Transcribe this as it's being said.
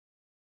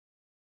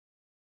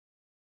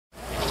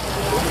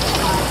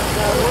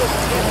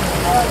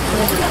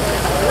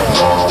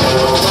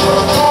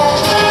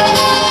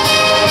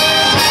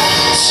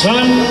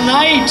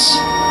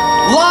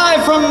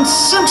Live from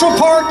Central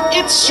Park,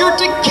 it's your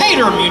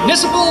Decatur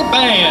Municipal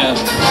Band.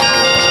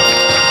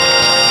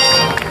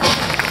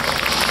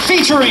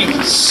 Featuring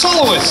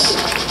Soloist,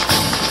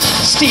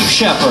 Steve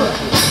Schepper,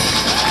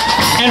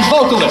 and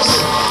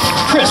Vocalist,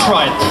 Chris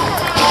Wright.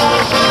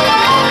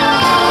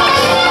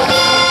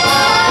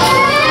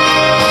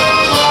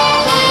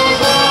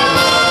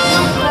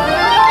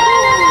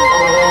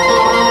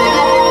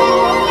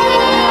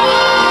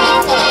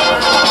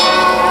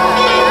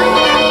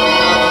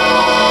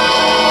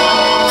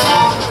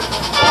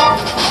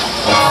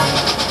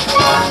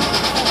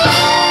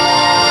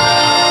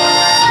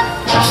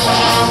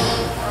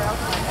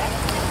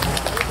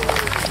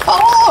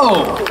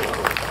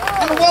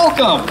 And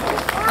welcome,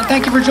 and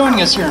thank you for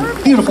joining us here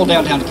in beautiful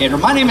downtown Decatur.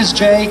 My name is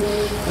Jay,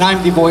 and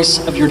I'm the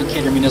voice of your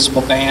Decatur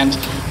Municipal Band.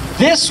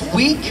 This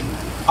week,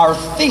 our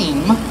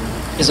theme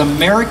is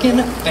American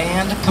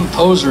band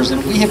composers,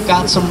 and we have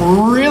got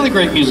some really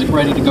great music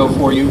ready to go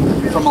for you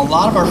from a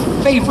lot of our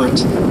favorite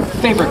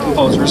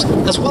composers,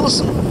 as well as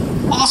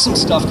some awesome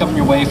stuff coming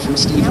your way from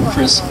Steve and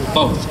Chris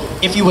both.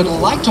 If you would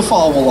like to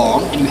follow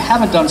along, and you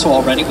haven't done so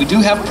already, we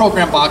do have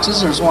program boxes.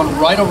 There's one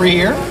right over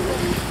here.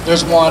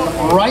 There's one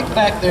right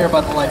back there by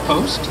the light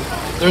post.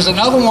 There's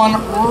another one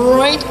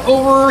right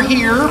over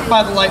here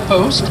by the light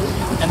post.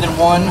 And then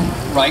one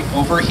right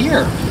over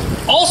here.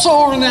 Also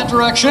over in that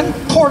direction,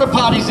 porta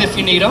potties if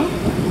you need them.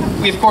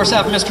 We of course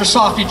have Mr.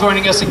 Softy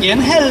joining us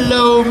again.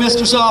 Hello,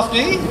 Mr.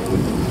 Softy.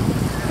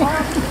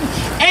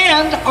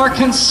 And our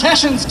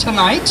concessions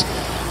tonight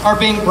are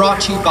being brought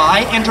to you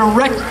by and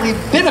directly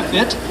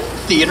benefit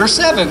Theater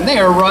 7. They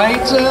are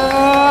right,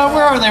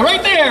 where are they?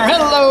 Right there.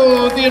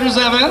 Hello, Theater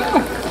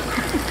 7.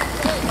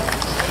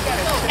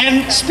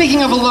 And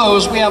speaking of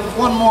hellos, we have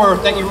one more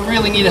that you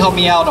really need to help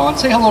me out on.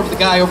 Say hello to the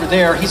guy over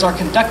there. He's our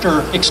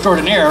conductor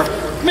extraordinaire,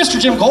 Mr.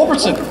 Jim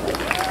Culbertson.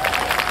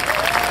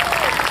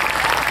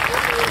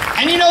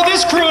 And you know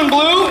this crew in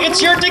blue,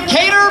 it's your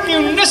Decatur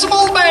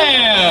Municipal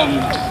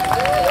Band.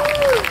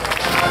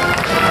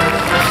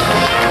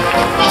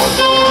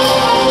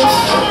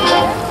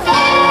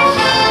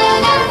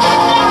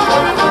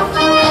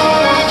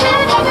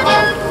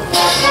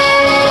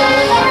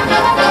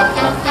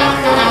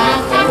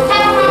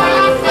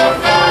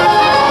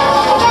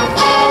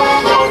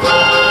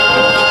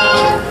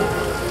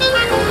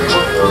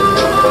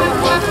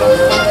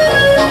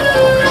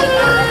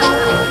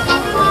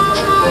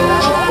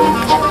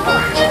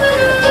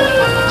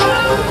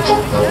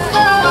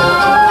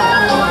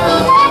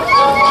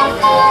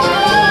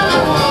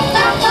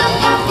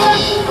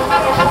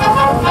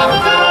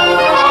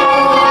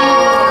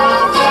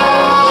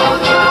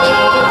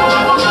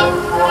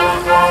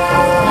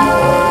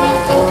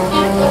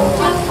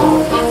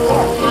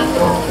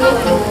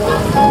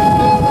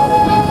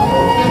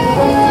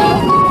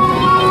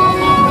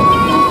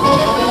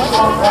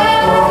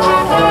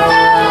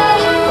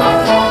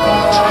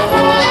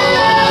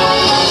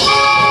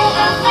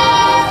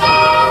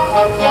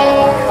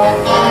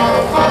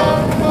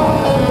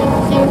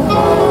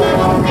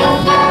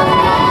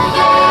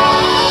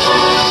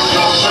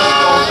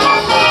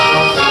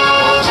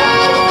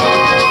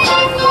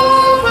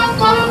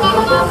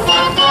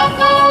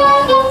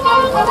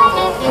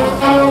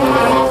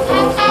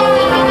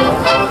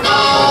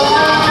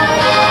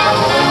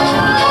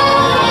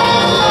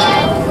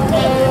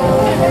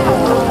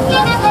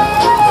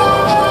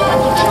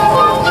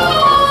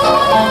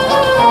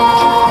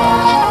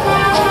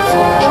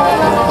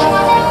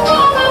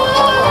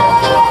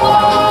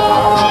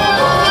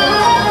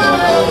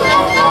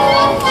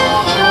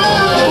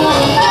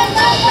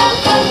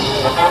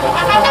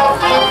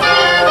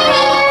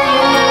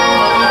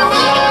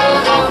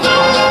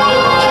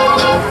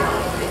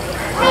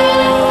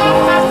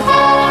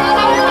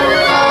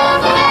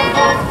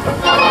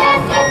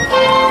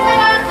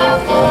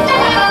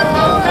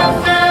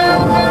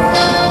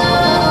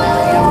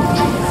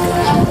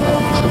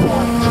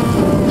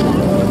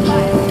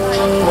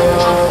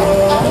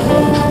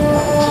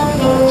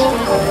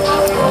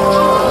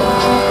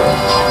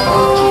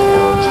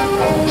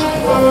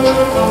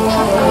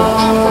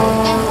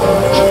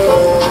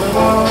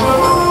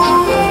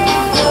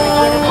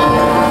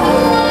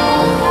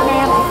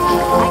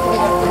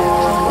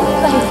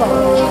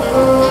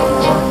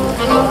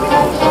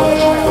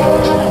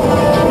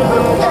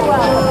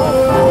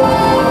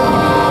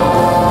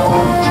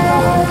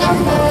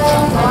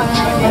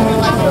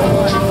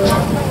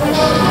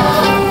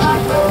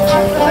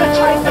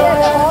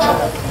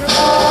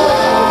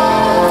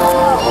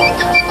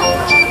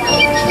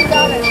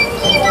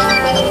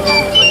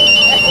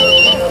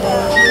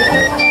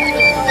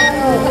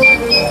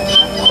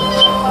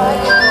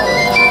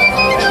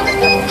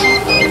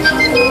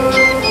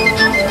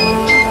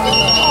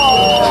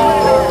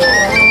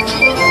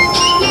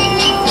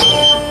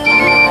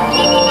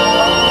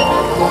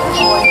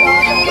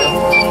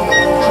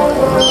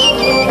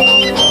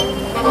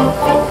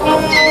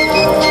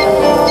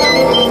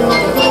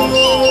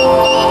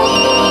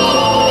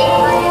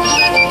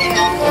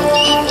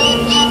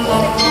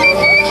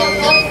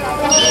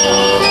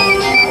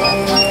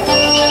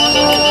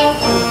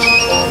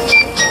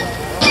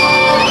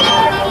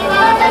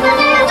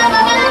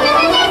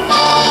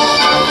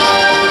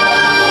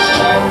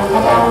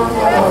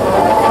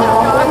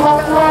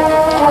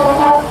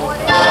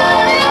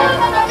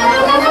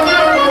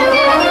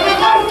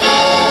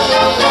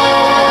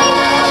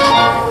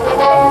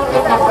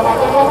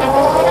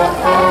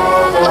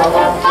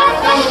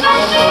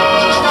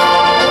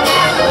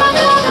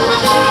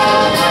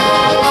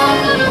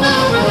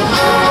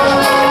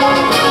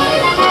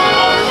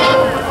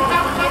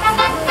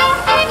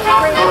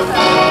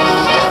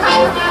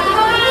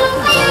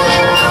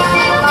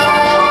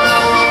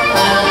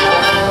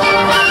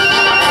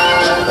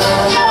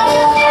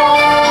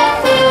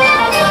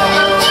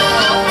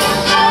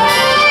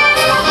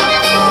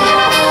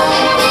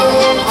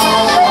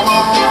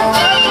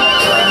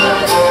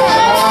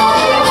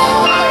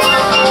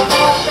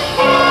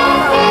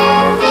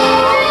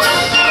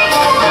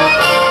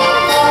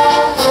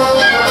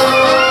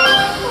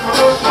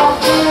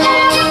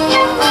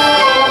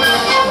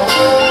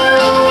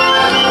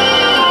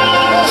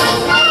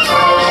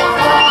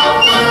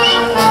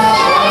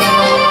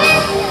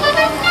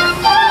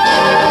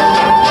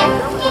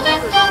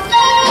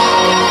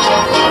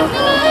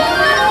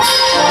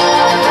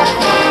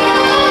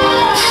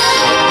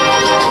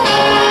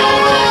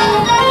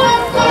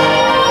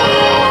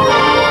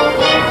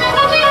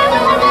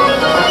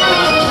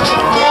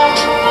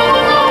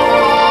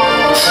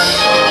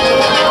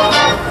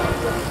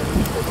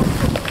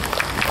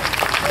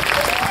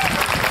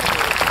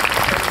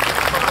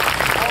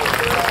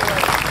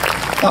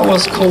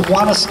 was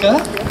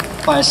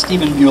Kiwanisca by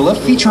Stephen Beulah,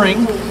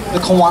 featuring the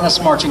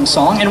Kiwanis marching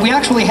song. And we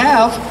actually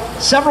have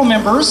several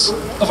members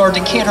of our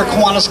Decatur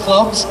Kiwanis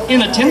clubs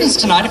in attendance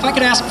tonight. If I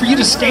could ask for you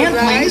to stand,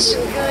 please,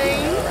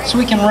 so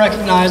we can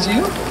recognize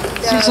you.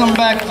 See some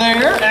back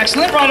there.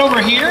 Excellent. Right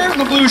over here in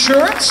the blue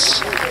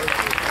shirts.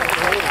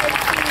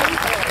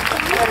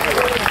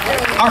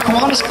 Our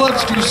Kiwanis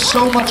clubs do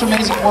so much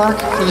amazing work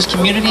for this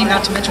community,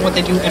 not to mention what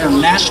they do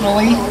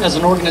internationally as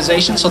an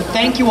organization. So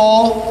thank you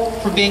all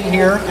for being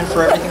here and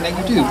for everything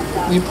that you do.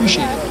 We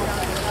appreciate it.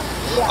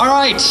 All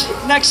right,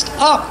 next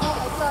up,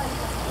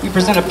 we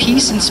present a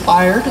piece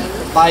inspired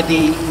by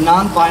the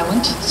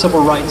nonviolent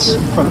civil rights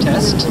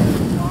protest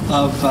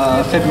of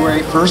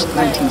February 1st,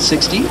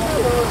 1960,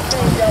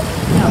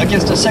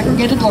 against a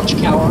segregated lunch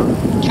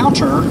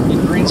counter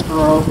in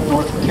Greensboro,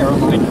 North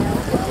Carolina.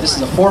 This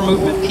is a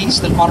four-movement piece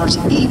that honors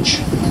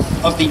each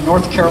of the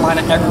North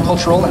Carolina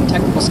Agricultural and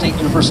Technical State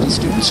University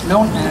students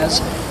known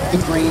as the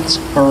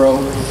Greensboro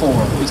Four,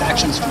 whose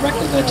actions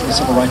directly led to the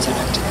Civil Rights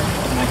Act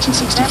of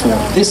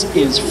 1964. This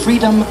is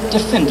Freedom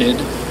Defended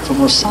from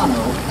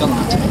Rossano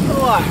Galante.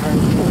 Oh, I hurt.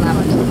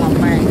 My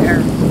back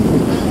hurt.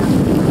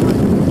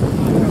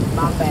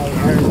 My back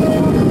hurt.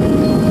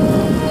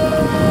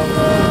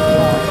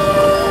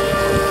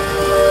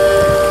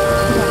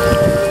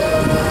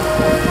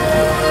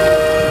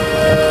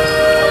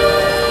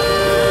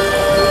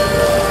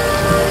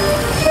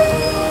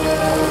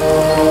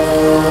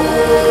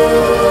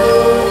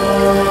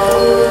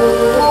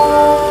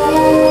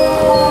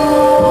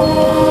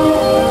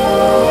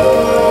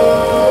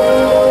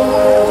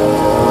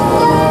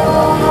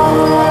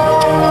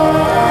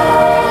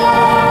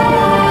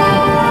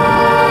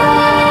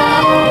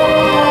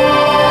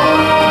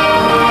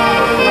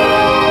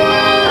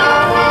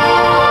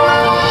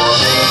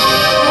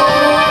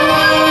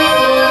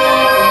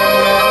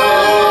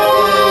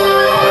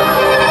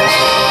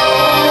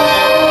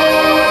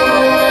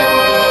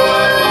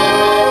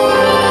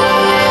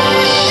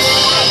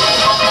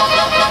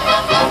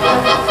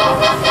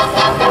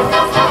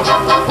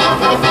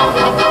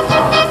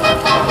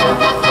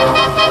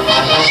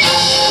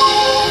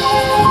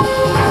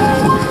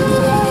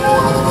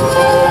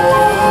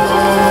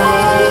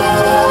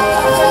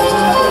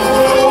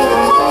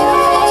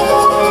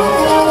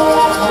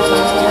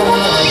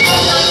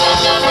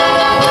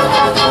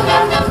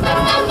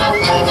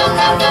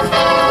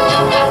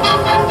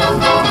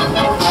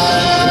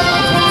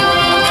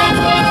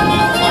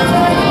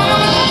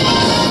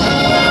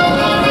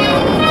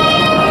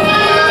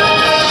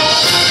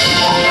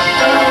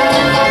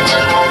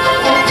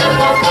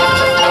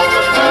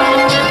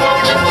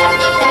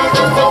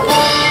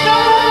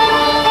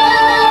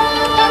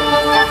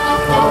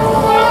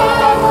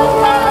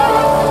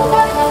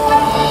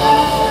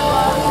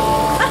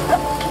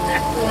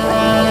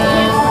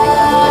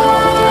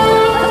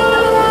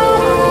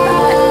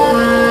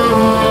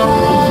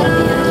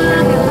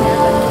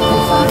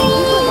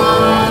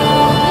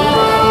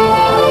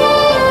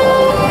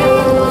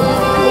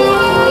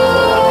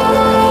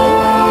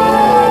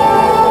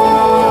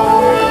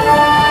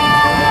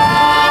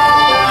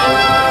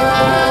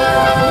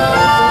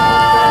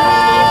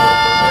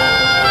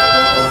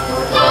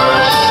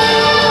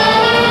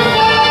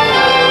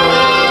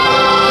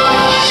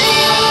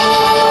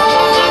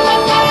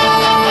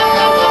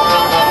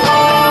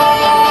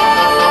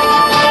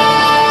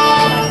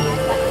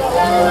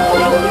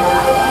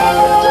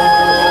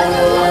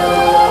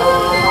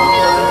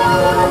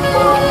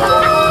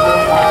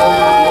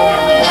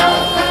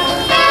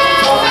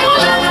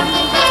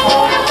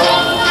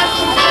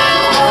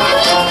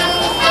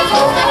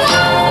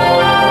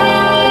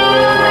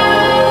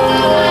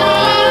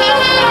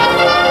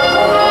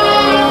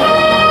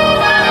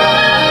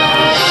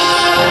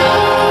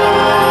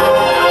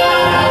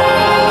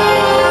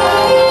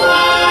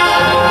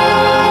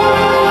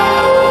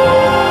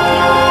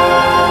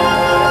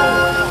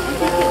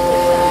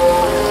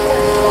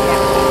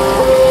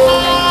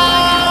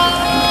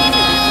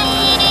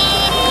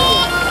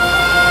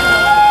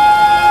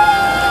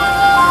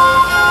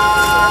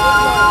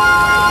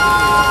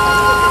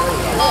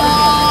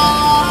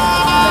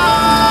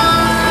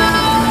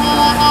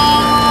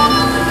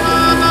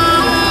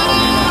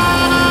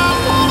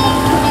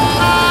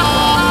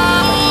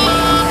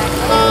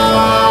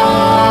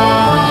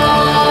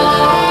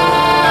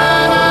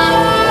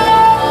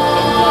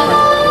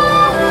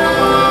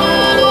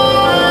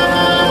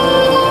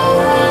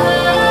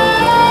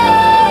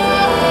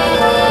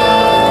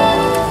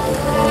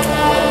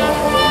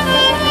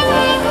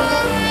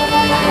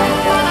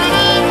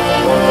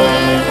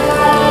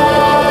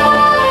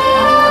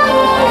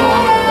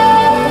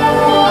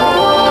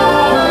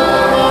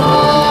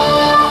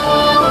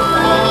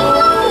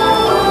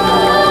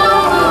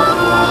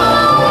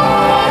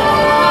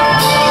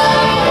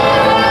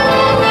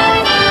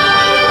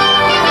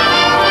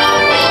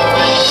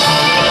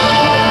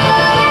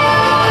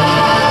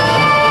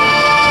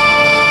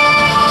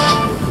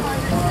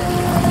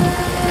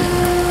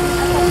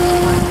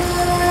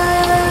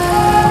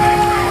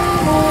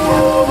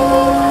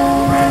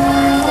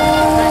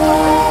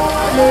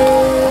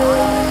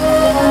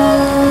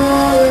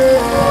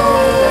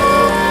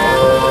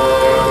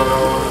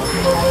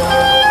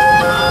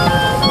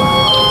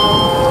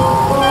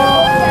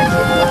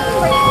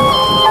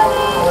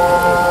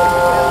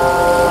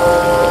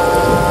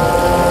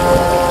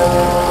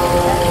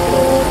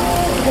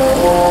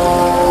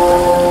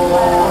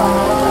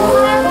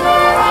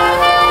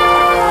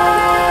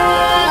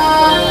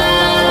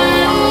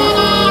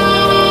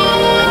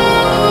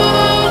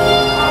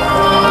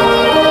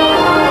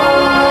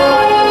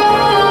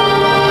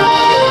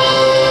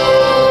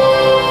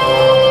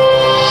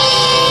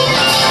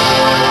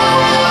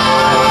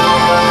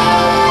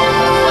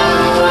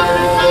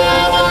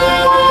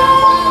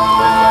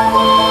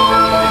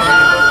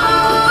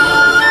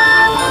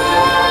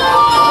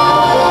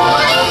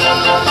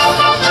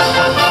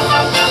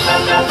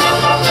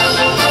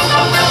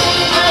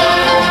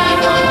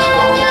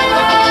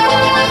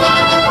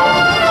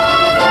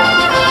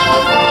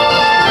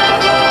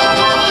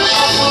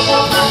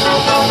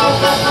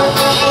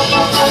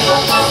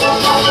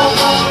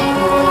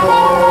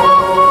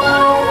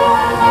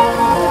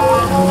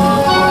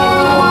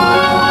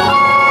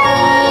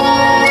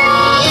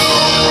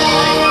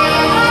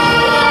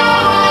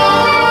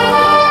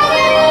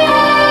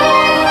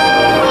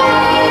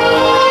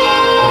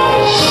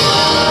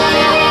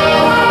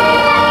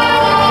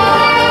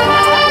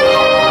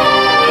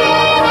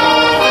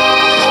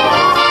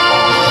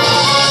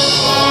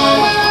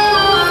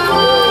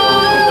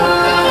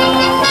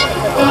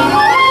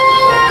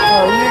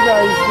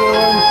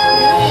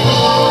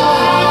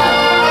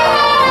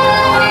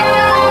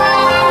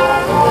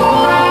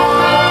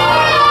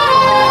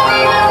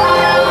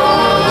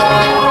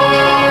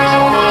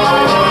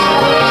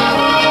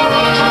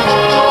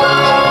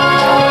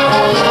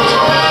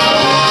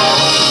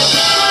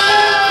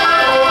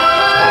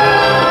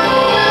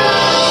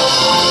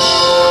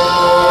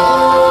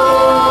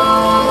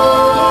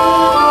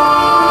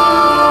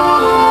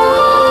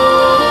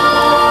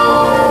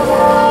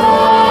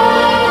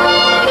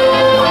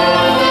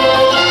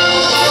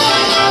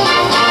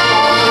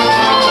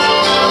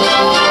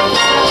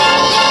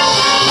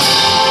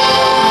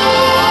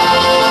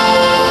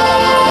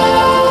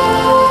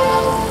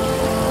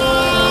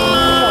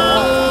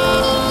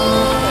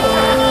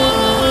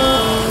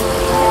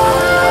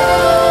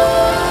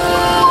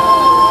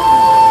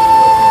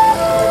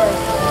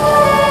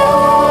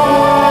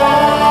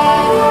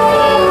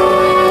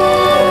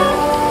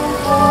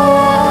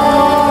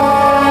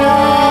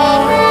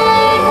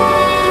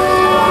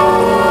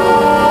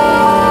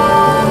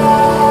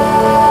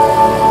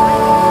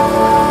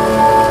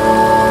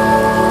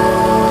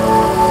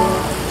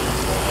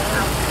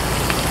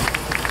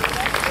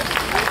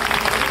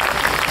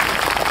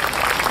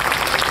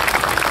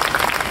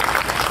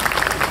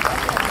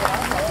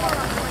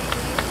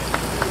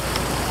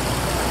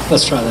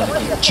 Let's try that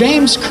again.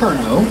 James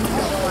Curnow,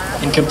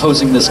 in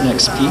composing this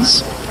next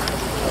piece,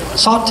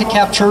 sought to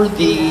capture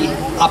the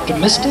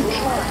optimistic,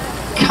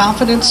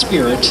 confident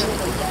spirit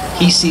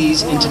he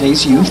sees in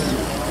today's youth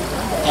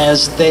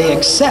as they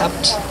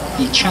accept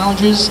the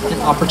challenges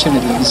and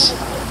opportunities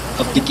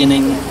of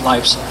beginning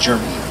life's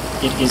journey.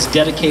 It is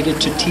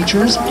dedicated to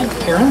teachers and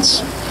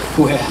parents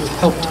who have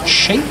helped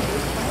shape,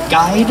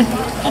 guide,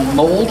 and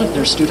mold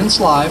their students'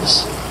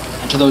 lives,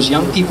 and to those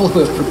young people who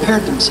have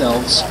prepared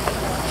themselves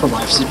for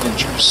life's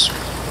adventures.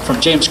 From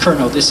James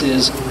Curnow, this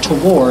is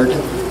Toward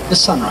the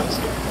Sunrise.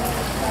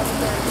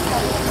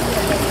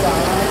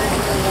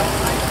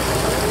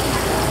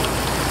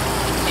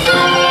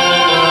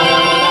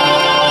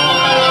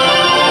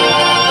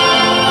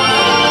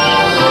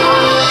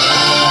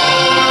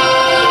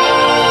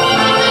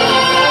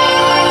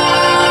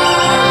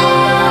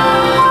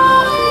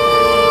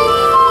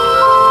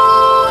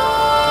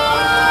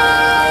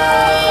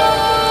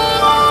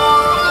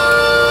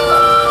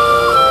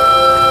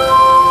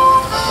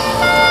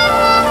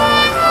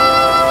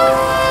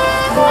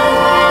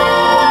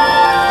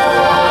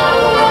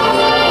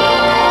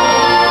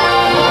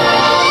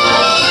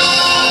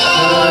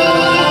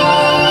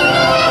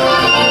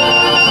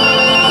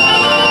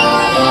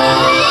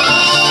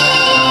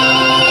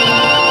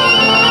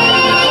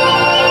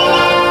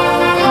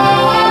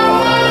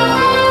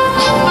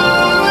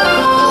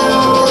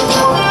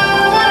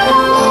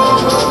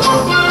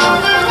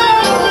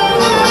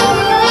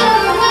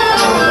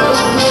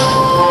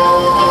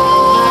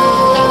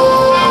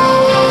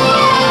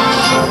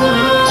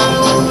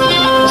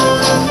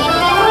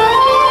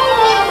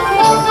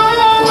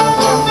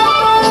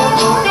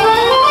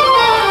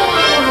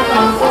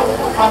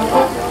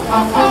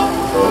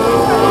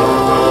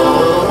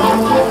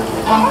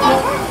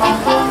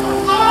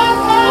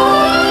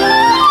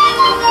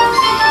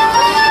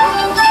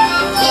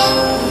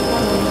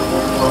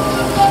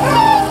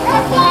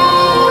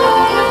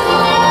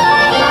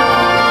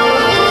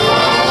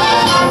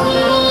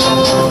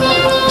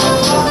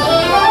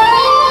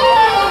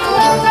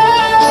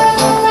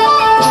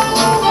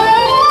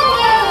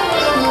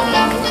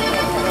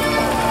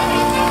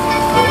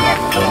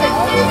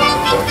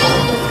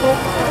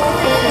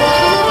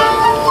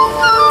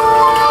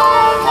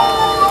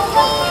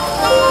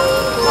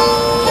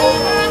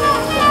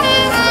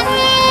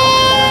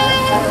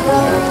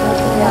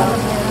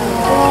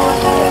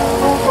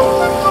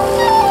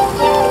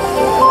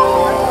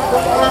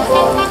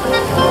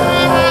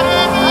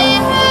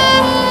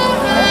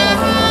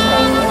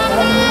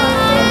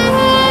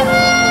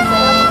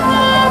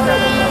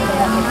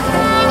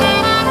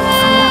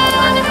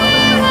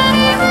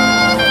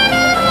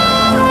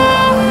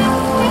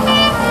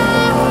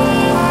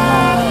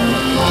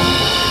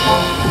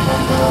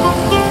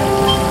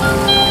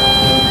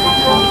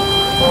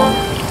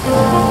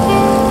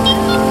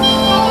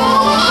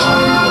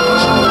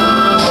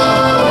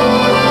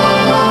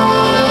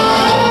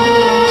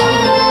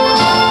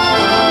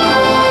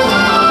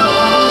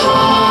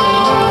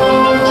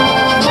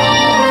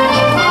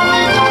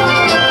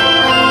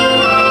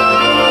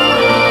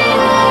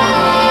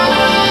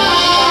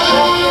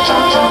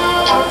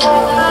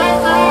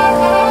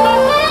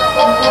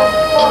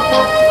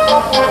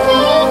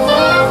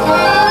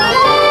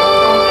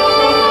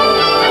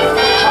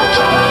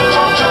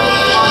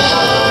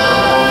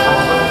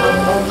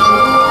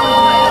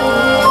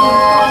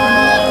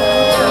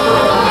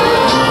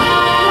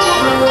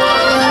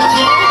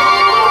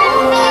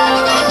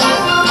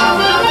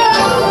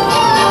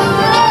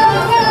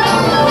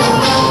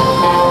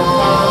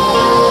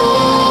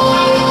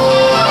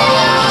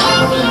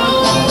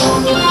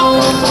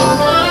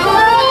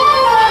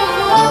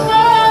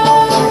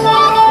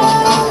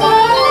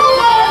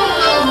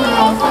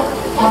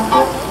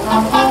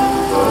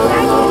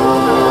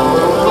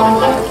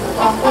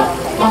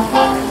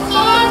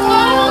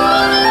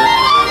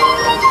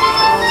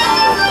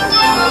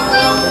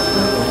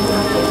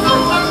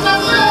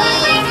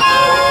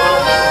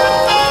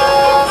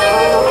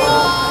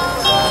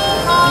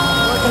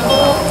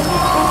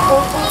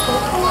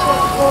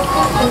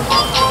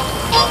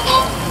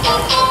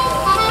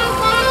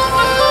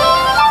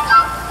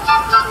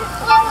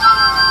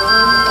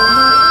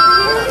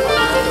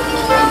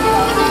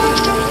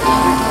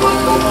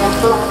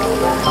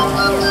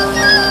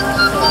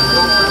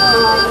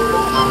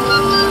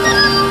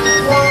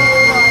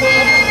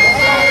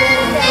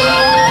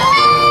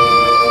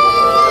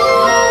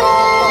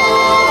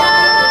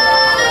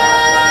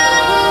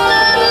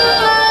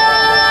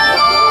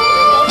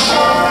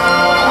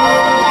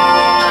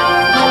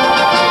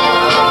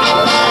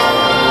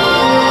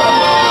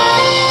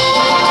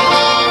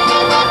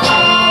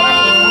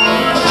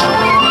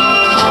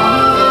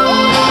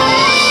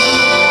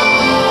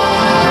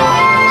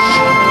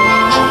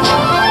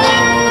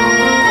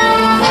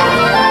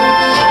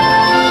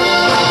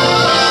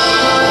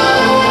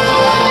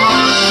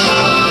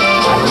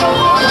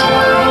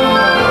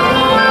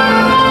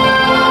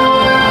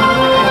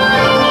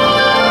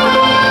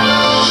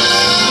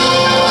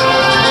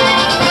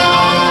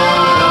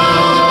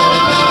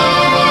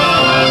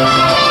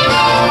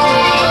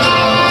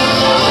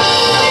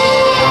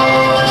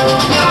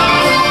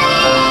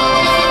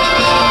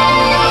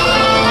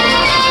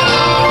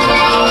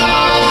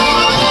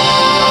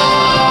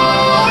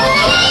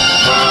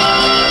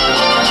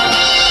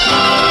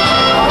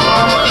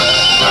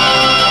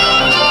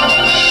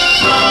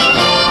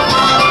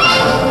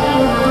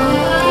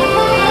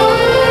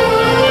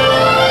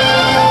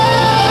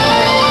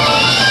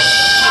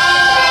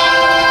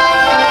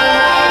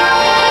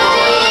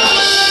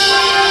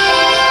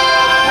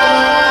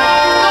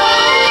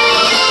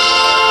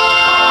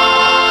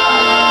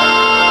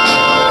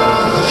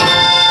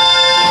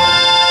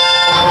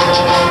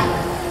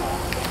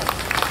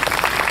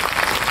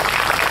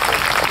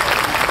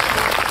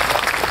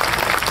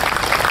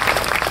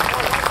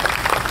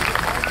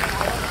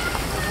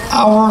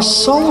 Our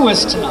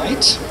soloist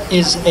tonight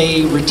is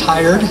a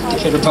retired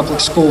Decatur Public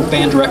School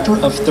band director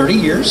of 30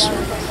 years,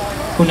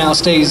 who now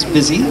stays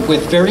busy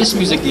with various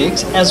music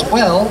gigs as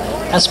well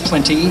as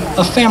plenty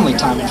of family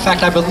time. In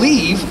fact, I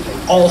believe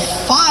all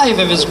 5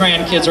 of his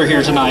grandkids are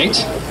here tonight,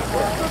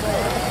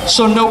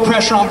 so no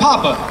pressure on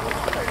Papa.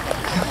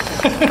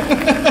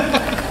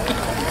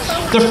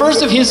 The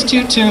first of his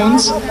 2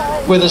 tunes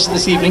with us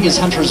this evening is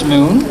Hunter's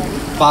Moon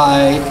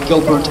by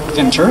Gilbert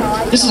Venter.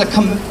 This is a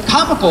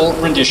comical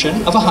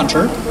rendition of a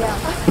hunter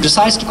who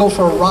decides to go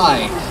for a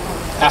ride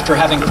after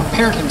having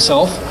prepared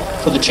himself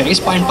for the chase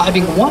by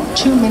imbibing one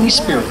too many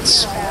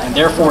spirits, and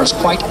therefore is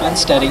quite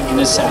unsteady in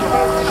his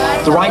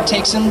saddle. The ride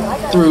takes him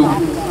through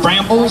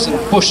brambles and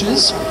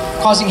bushes,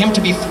 causing him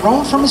to be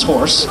thrown from his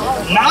horse.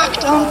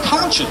 Knocked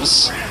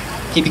unconscious,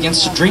 he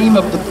begins to dream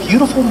of the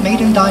beautiful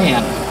maiden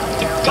Diana,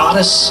 the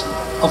goddess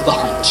of the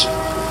hunt.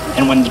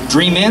 And when the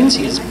dream ends,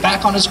 he is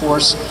back on his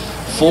horse,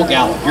 full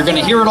gallop. You're going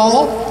to hear it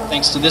all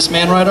thanks to this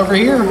man right over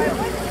here.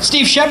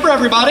 Steve Schepper,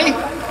 everybody.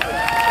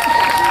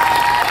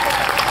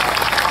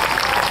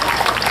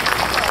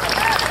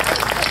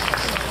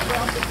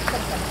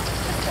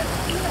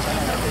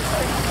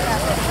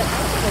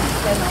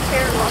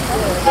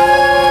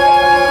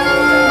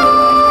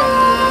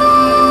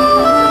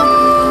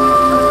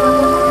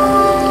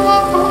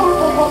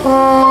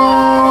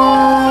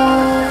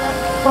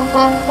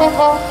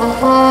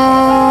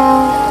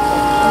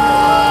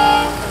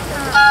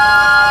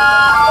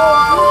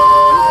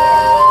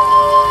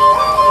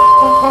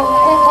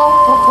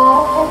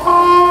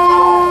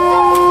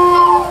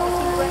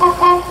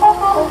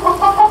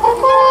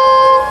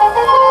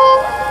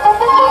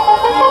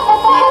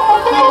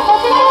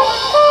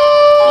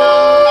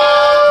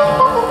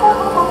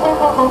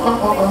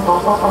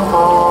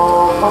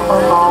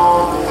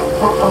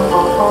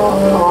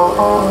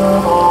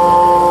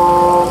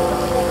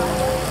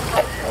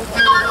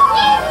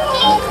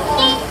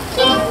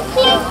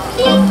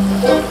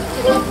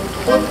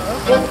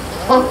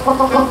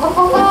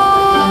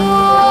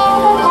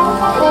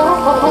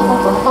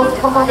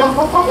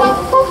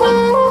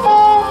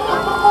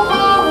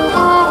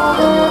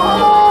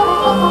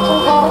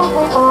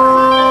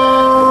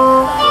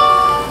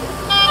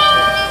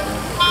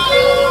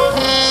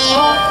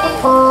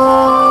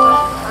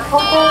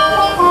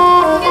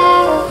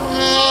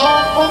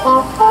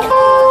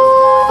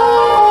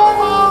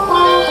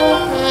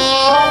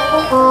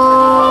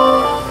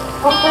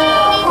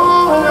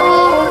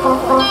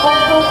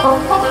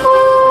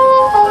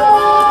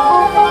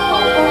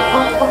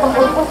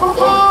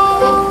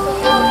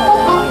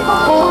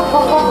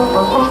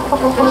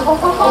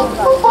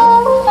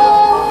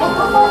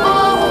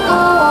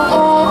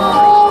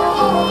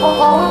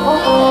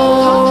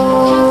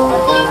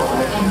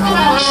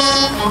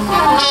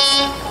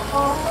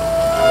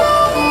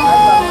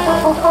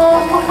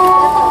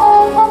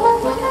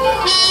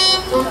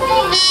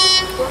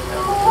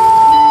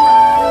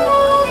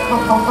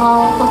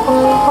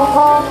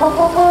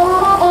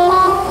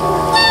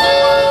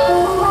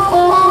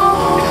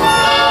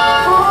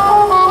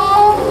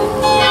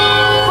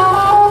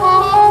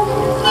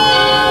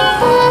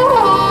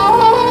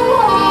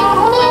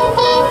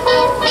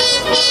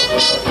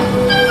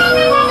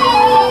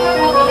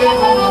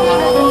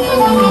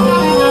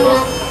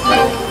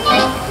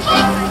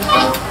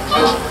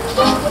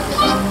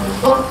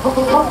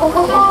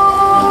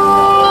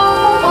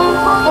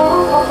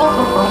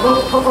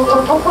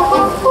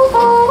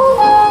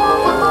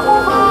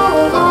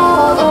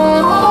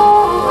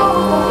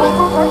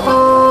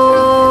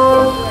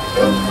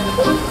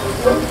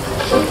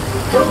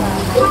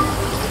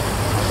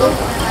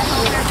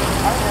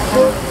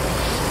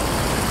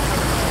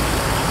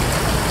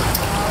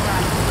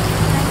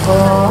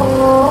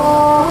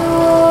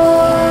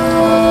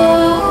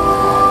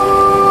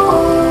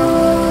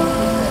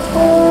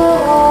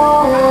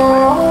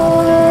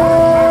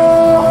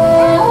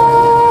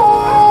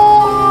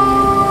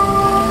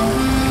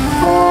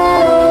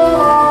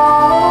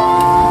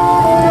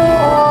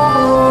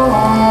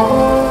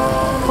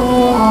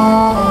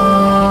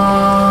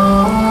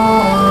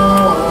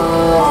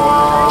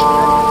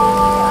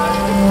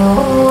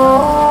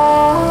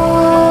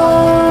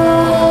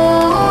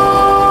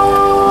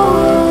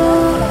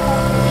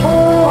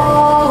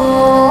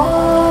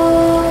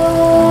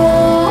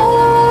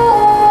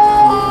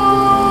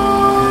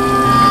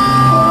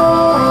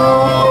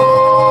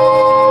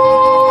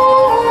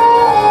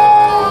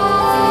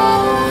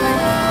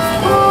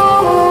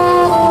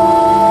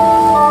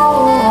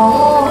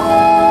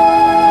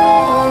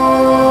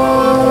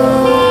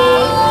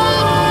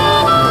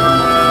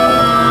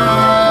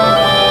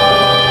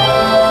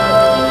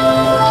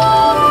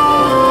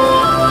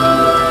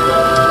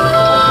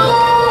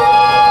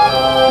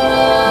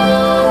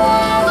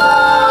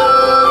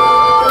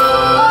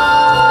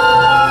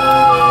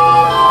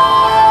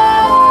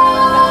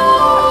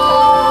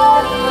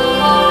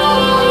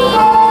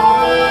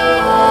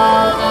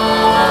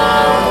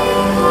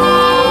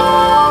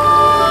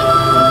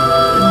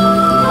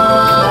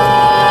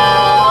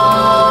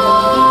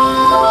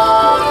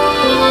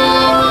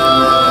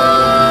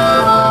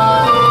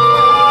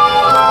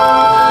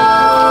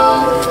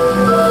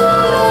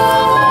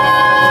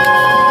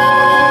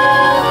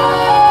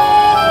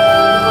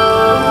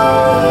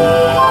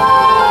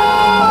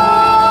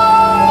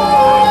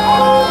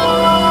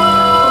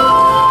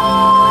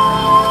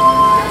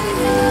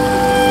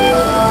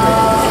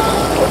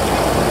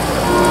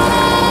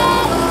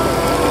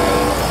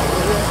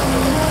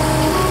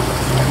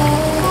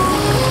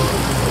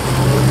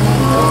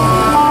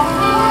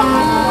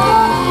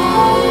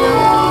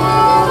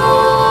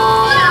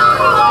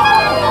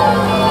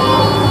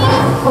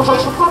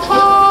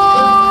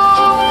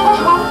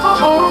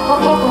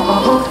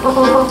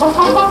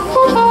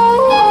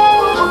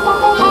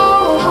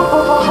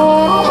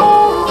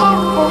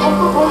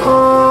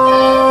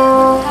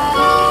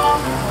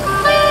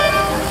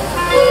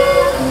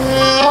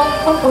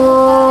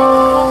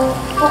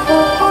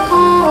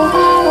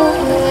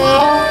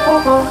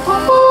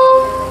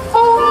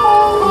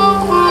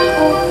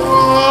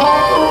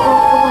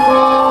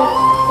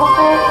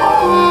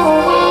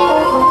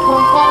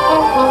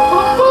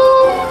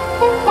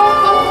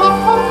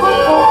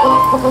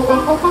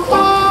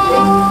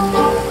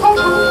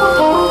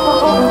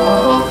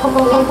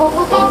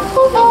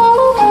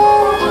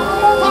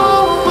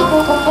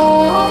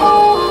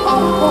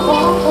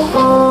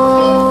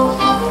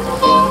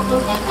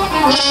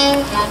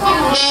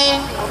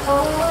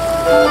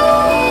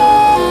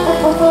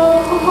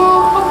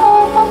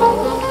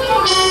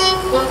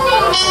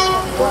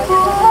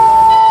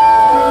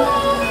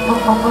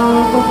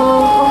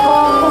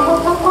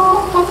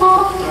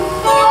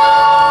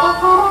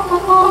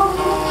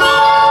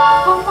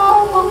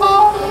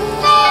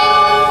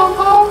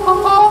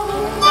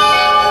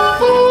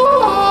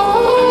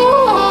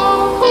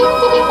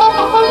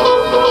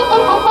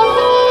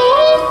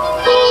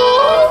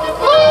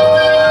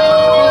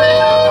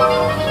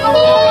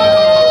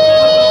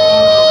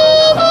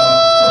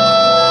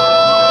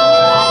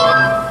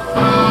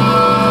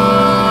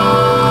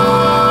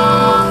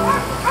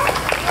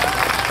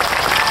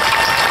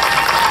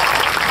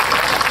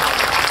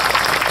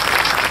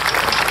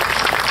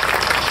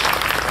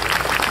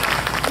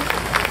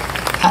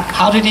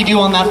 How did he do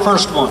on that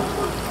first one?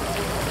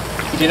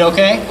 He did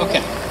okay?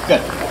 Okay,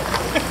 good.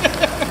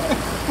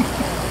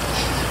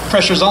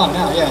 Pressure's on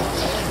now, yeah.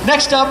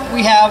 Next up,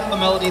 we have a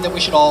melody that we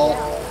should all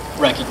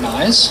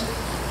recognize.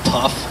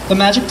 Puff the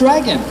Magic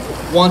Dragon.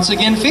 Once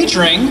again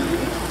featuring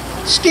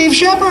Steve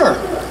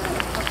Schepper.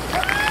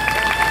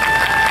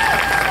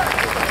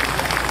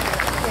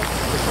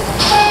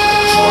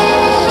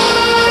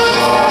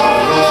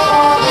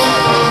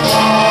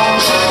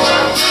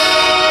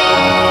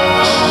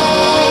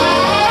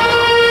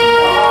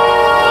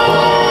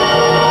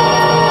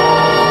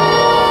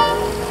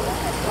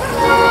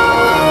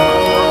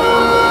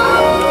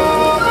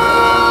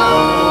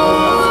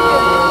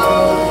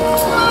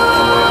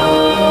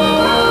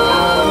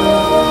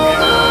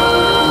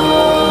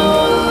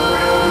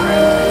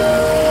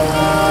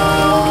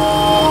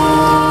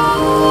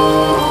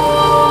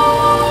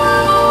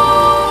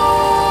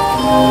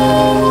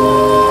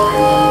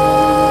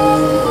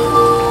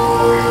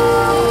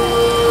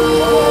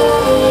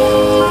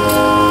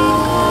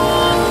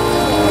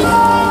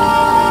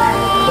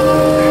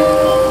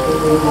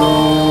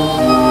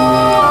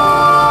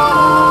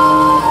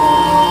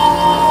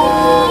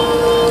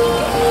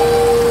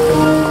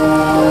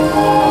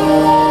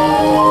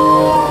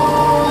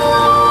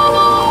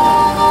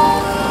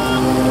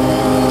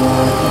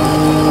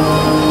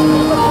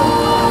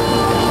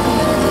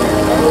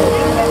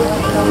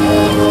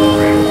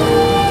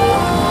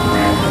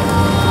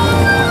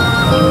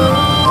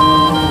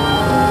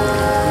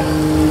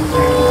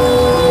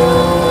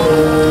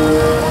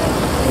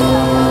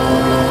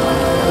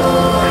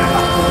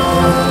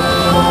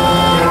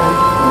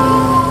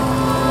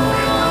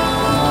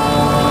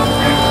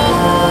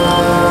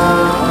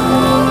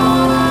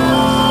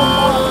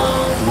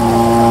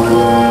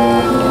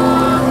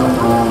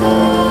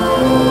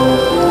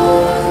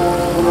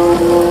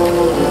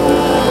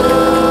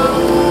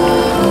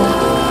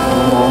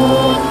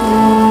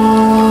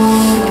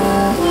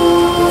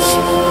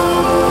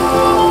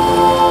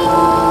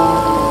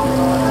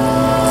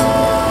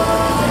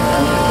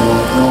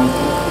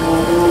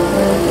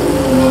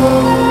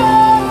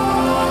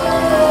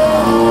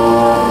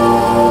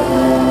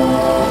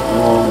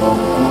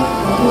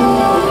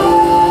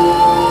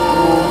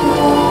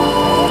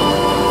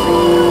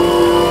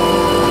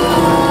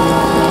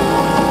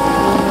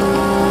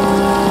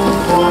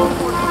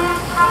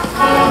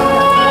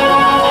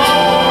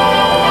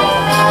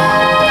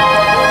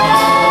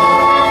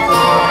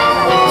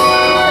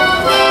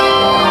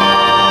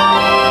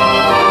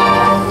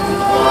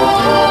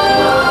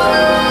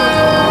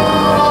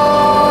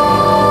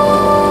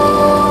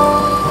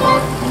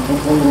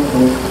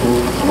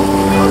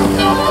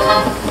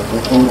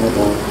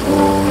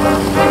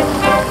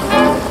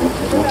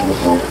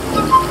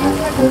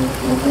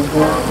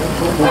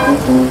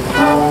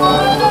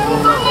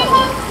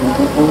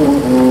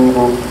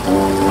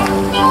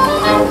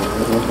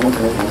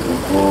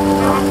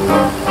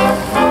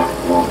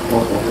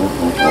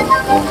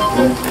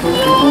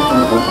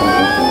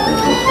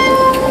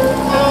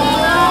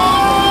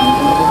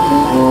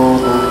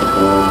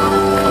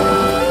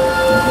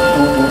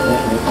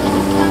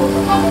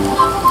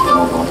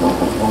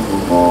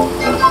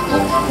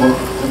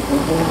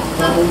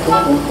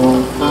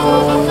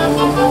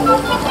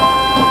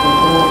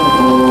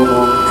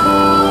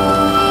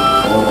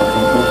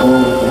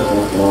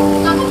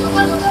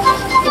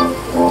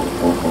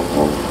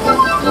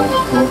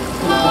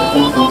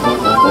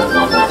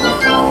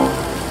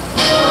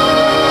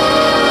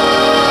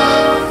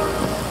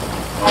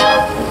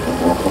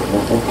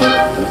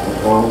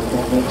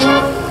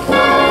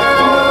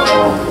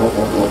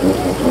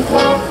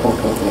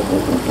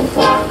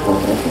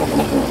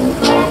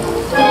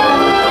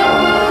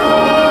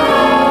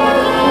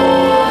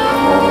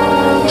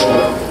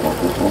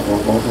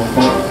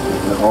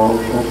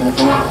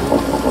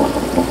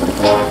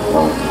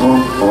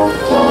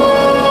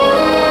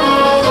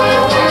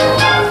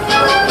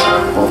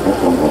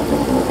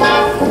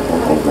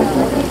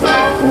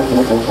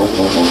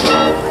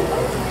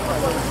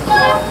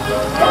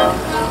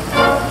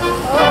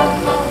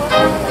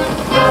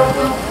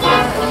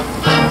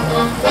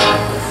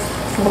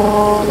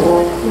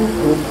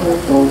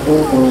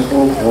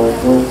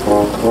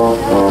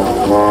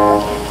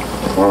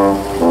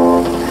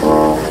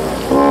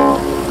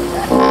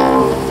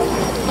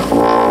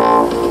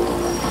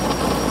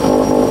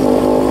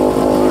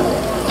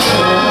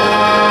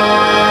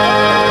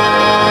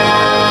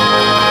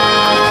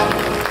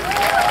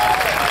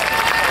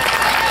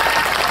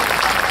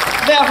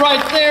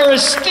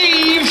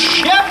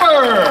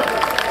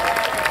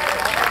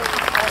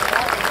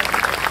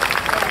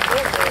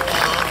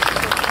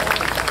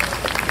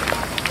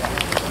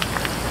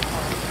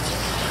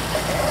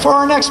 For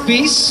our next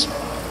piece,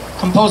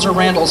 composer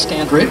Randall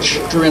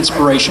Standridge drew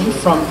inspiration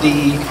from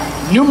the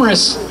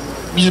numerous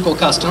musical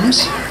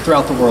customs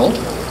throughout the world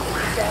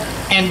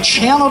and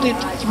channeled it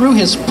through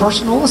his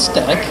personal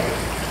aesthetic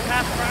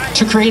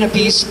to create a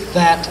piece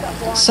that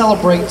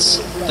celebrates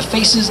the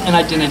faces and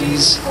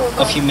identities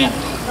of humanity.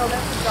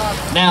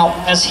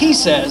 Now, as he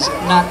says,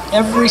 not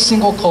every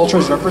single culture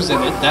is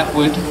represented. That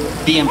would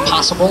be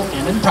impossible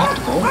and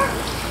impractical.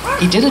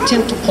 He did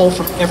attempt to pull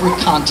from every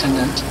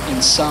continent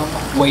in some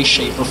way,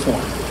 shape, or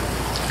form.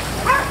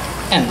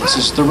 And this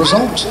is the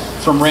result.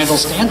 From Randall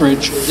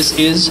Standridge, this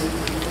is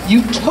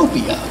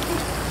Utopia.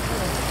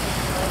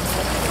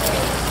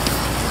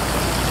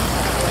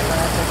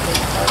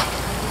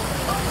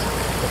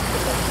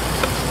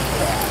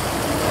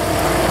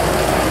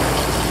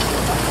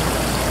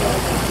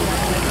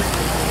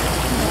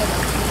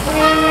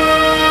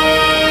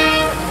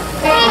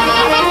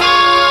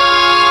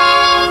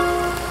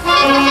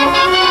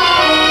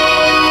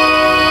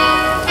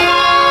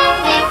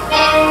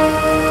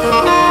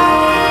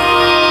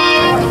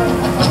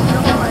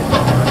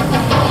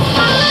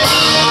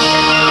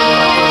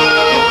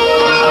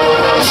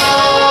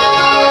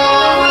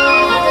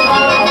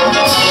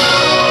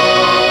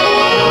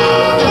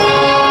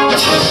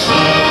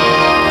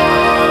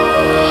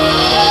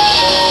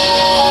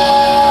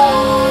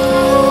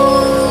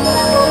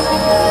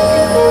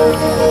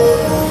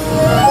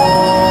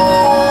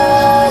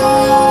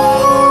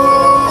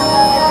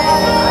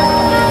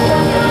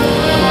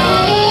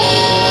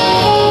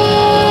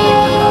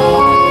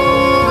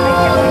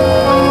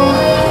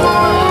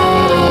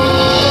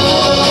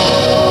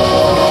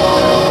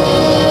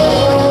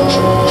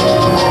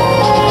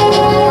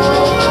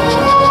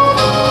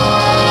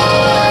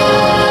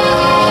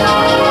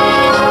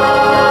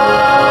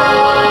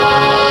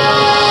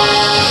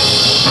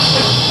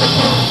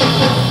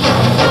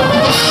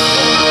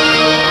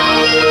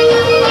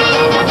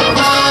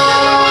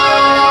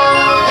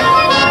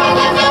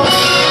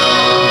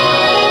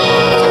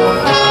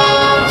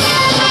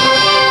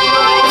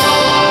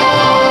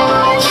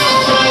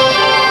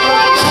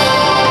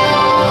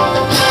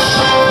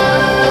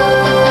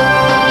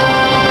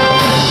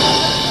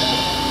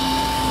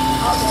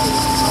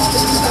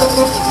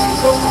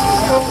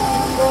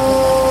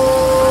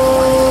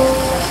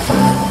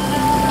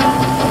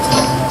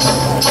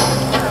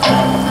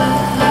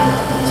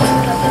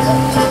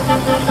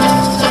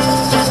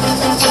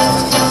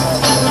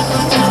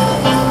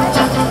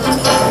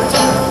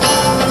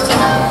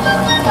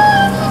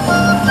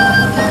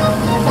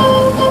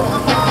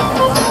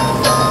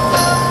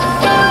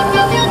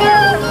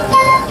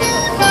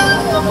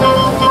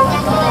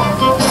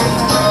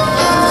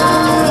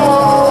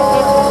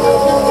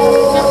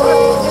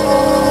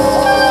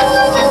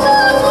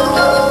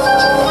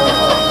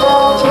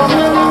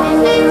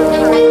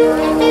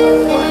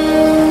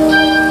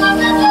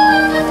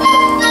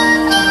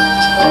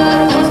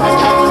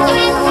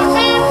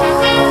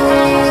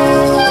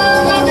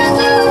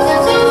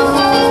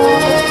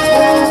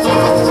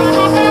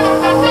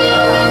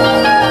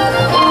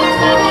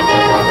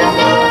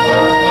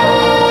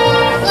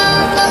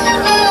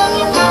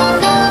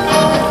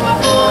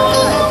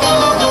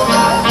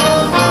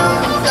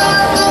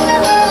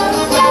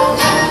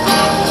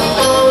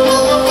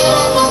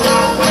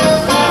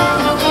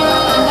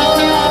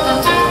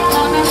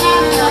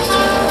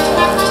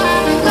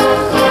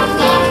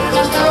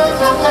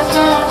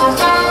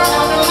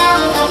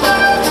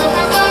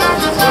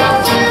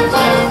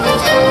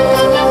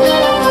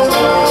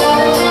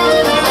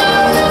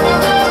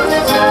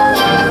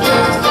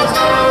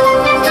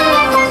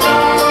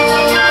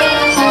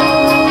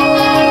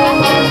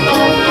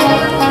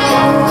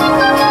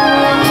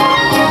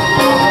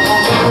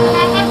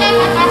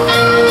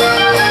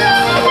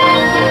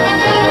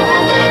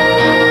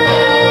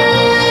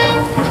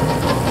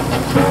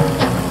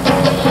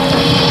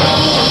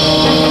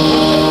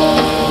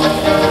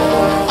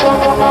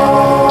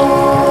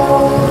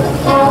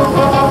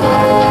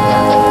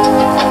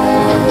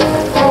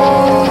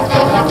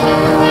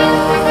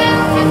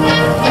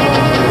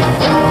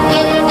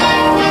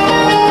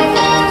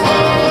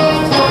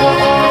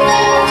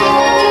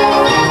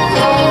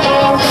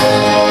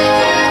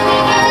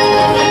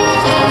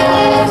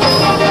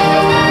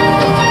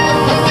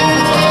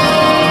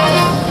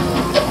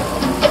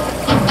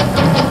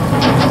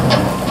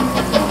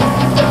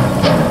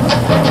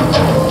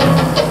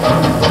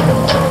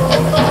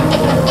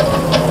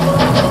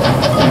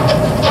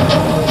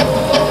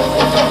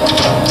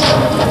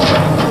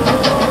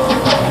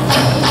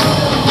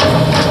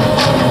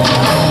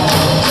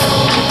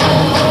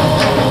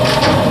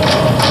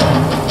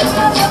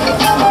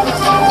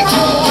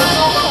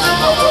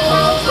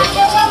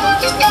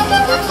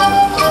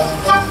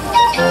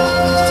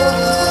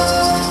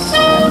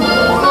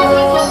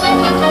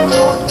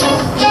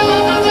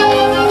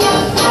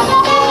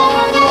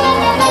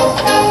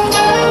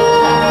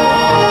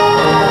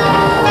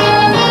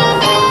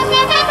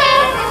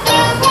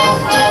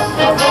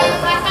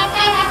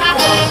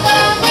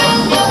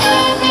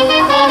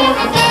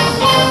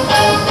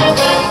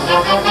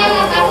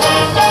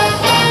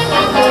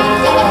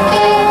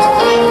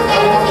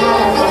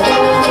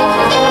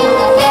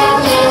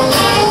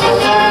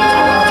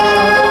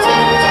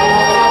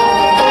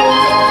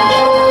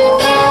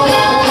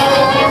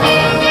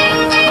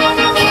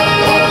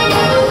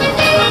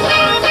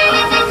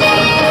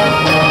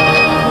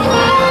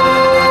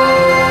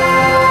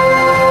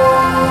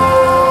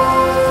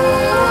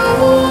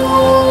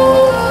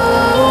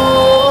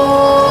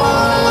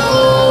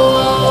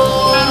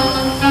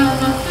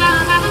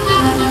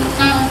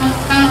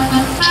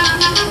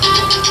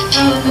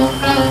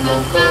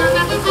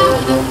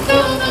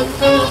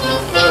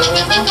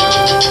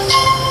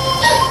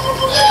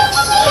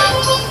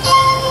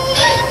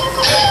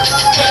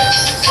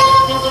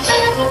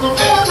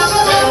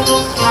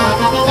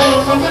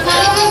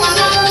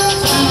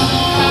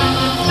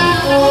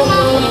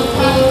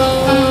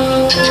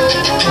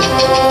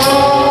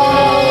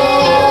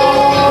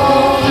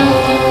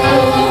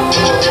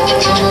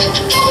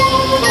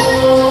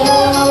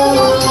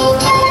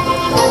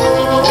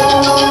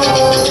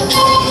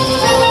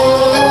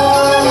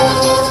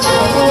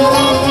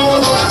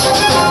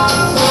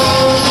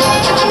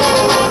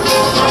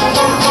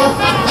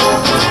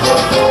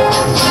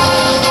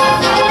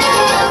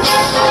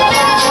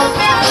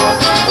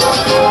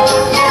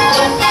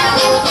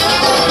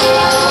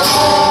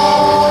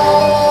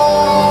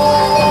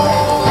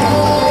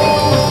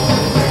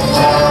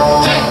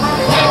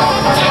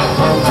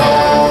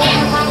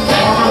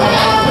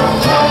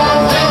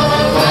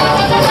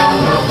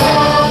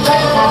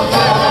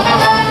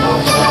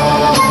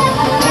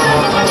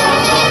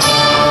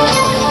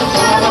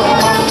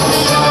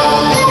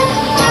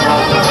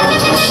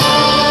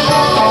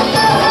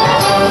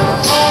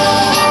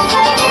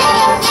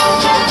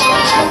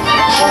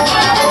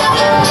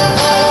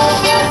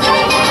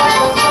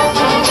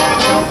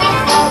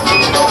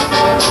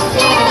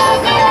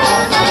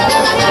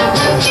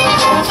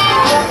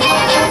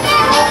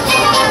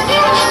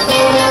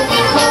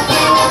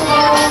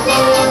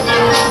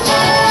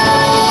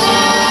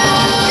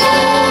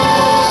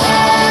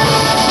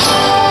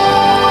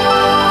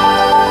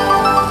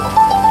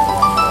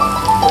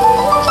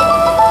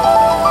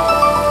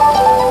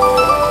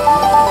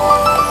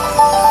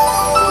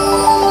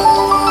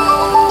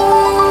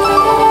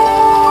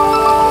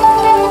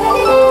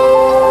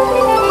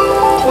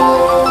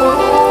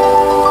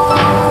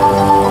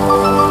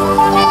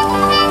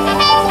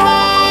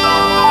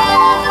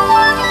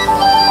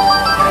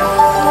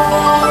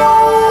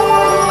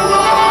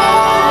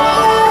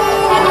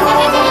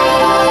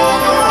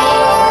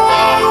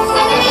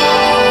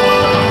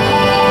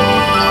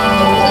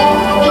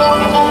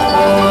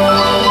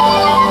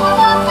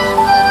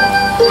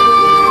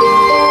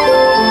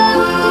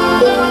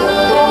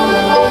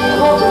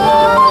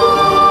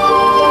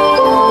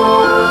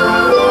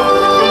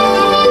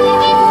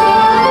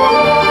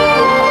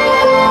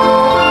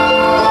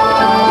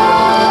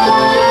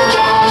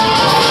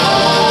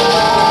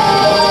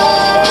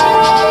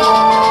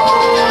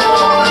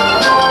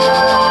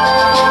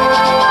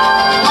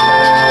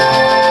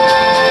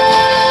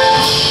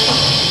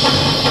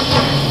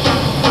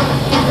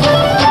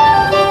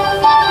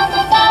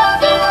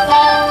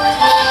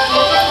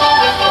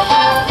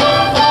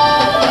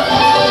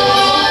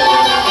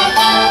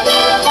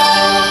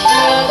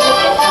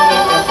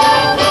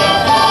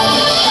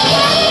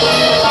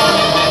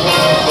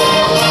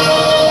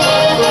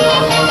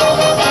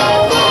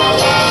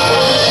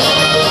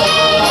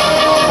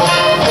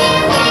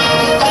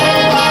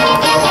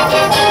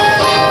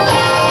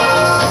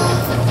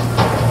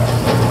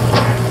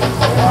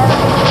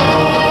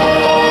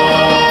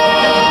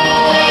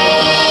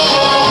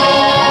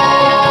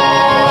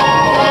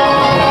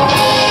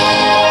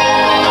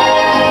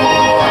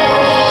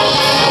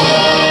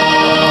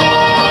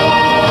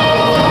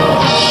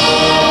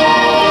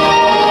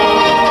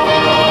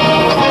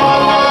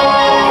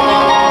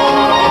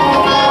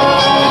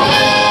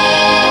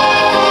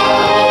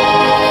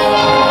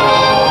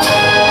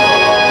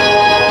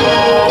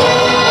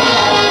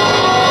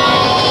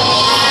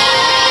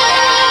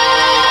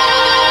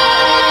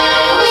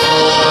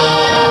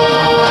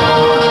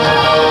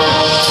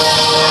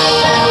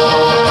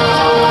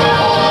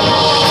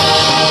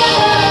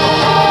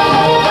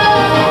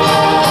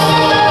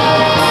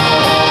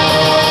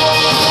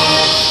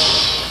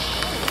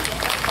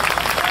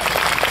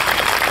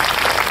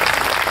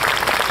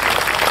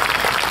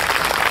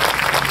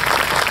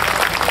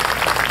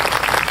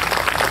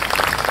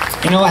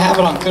 know, I have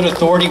it on good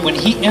authority. When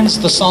he ends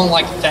the song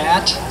like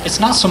that, it's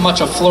not so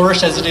much a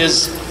flourish as it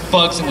is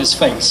bugs in his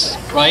face,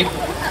 right?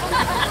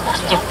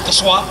 The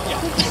swap? Yeah.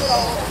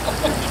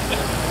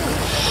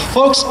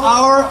 Folks,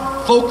 our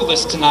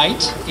vocalist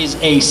tonight is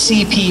a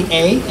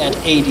CPA at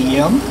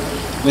ADM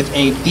with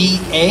a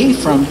BA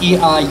from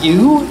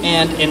EIU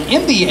and an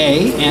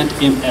MBA and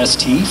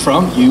MST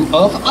from U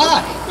of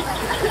I.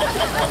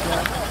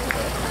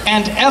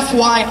 And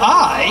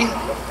FYI,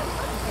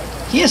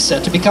 he is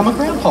set to become a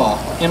grandpa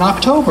in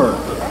October,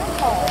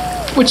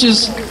 which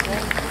is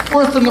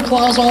worth an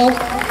applause all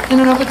in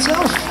and of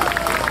itself.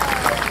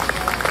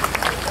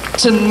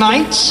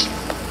 Tonight,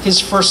 his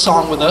first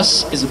song with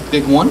us is a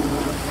big one,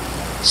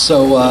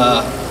 so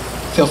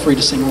feel free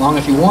to sing along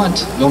if you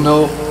want. You'll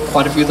know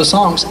quite a few of the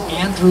songs.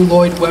 Andrew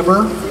Lloyd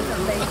Webber,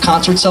 A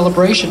Concert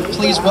Celebration.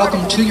 Please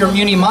welcome to your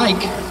Muni mic,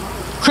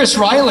 Chris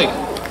Riley.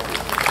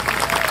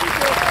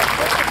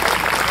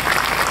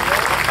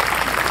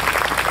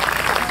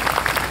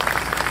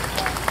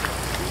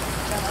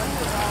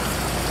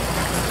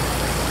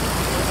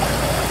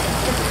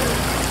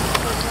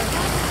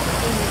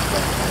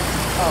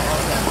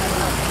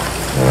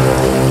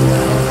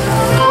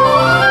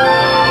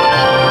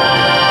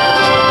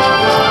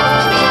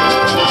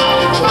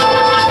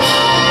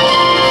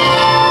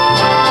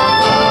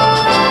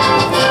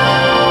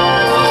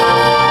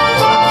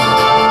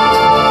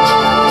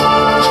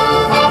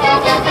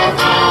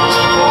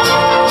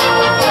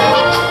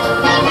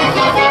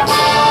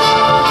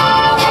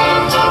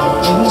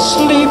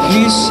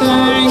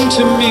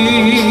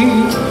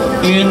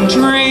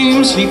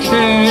 He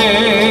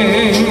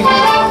came,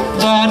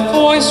 that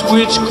voice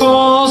which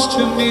calls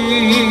to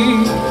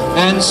me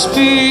and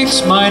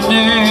speaks my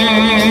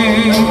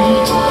name.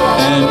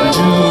 And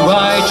do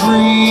I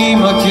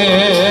dream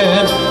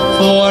again?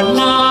 For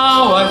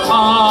now I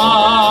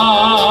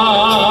find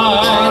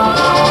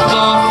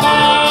the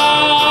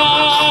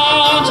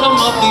phantom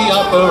of the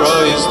opera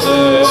is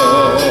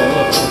there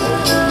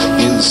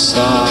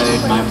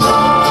inside my mind.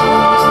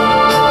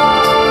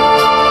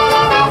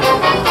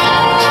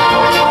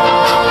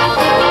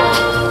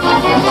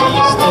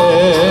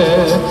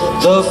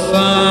 The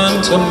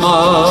phantom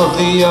of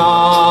the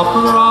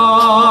opera,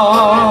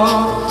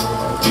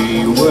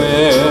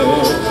 beware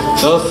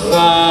the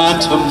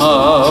phantom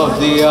of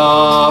the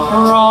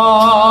opera.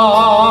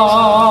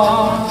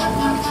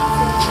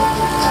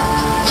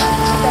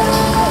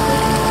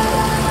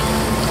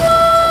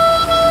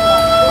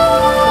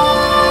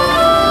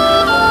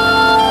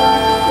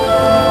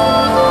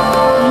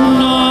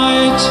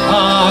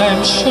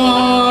 Nighttime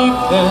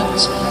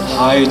sharpens,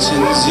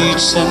 heightens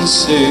each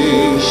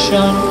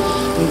sensation.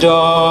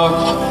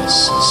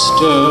 Darkness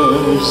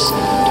stirs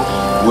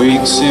and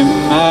wakes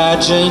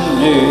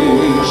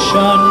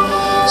imagination.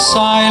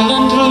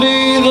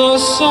 Silently the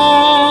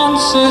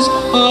senses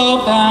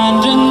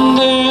abandon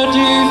their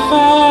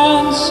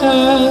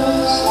defenses.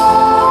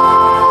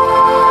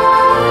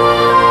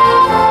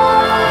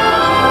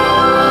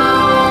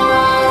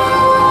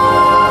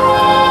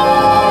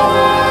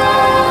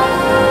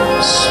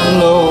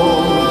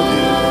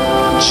 Slowly,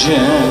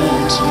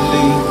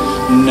 gently,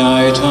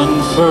 night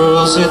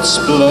unfurls its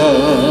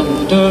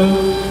splendor.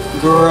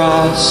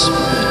 Grasp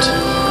it,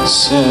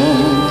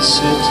 sense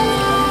it,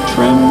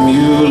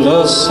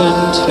 tremulous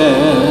and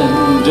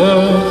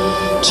tender.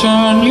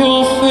 Turn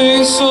your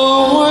face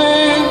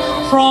away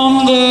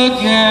from the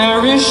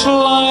garish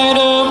light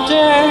of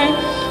day.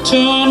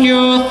 Turn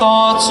your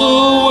thoughts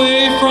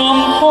away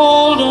from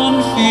cold,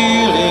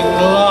 unfeeling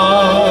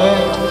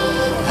light,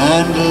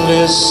 and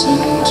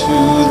listen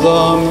to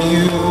the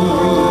music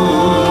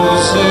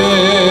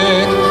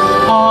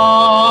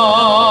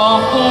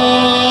of the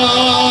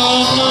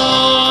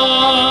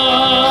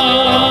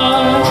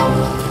night.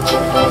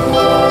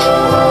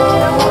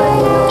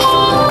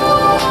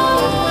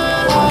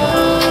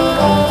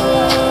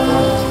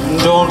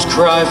 Don't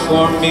cry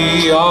for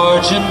me,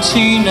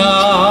 Argentina.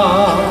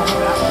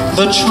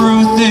 The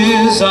truth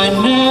is I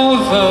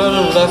never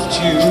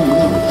left you.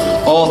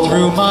 All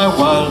through my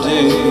wild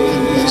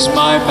days,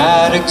 my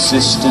mad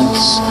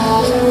existence,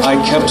 I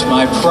kept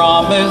my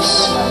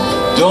promise.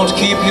 Don't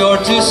keep your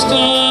distance.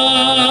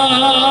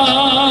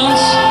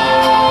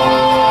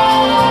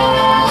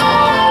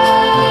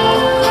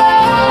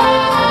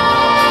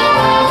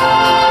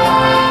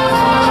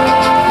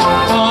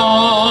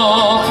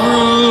 All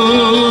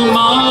through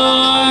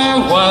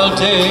my wild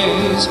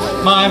days,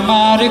 my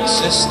mad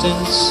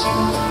existence,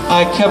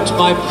 I kept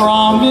my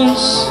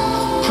promise.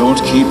 Don't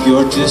keep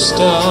your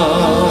distance.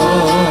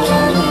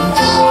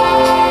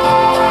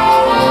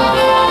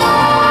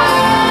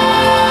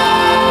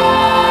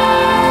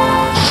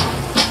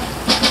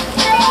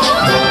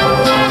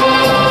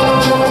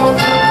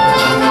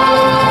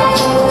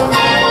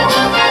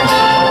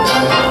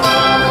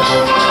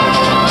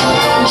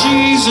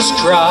 Jesus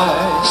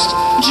Christ,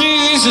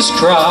 Jesus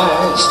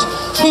Christ,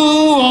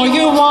 who are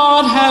you,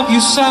 what have you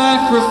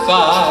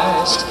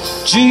sacrificed?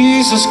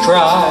 Jesus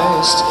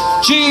Christ,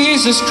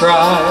 Jesus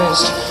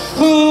Christ,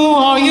 Who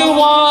are you?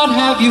 What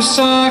have you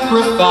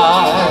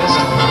sacrificed?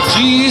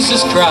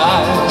 Jesus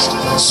Christ,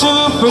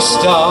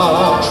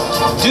 superstar.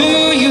 Do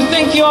you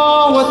think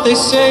you're what they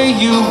say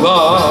you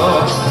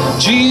are?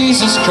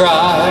 Jesus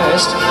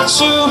Christ,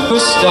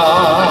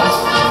 superstar.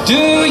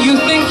 Do you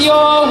think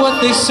you're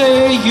what they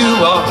say you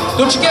are?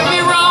 Don't you get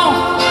me wrong.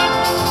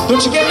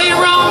 Don't you get me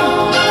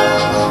wrong.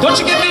 Don't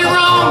you get me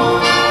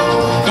wrong.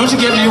 Don't you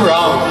get me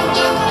wrong.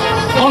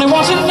 Only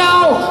want to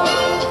know.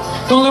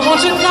 Only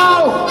want to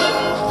know.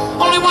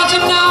 Only want to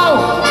know.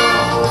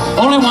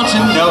 Only want to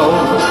know.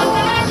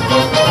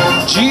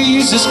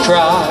 Jesus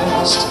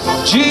Christ,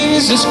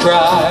 Jesus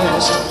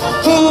Christ.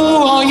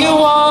 Who are you?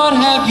 What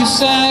have you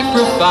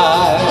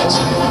sacrificed?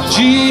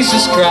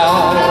 Jesus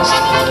Christ,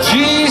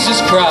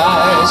 Jesus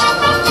Christ.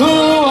 Who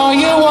are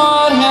you?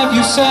 What have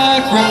you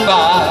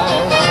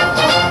sacrificed?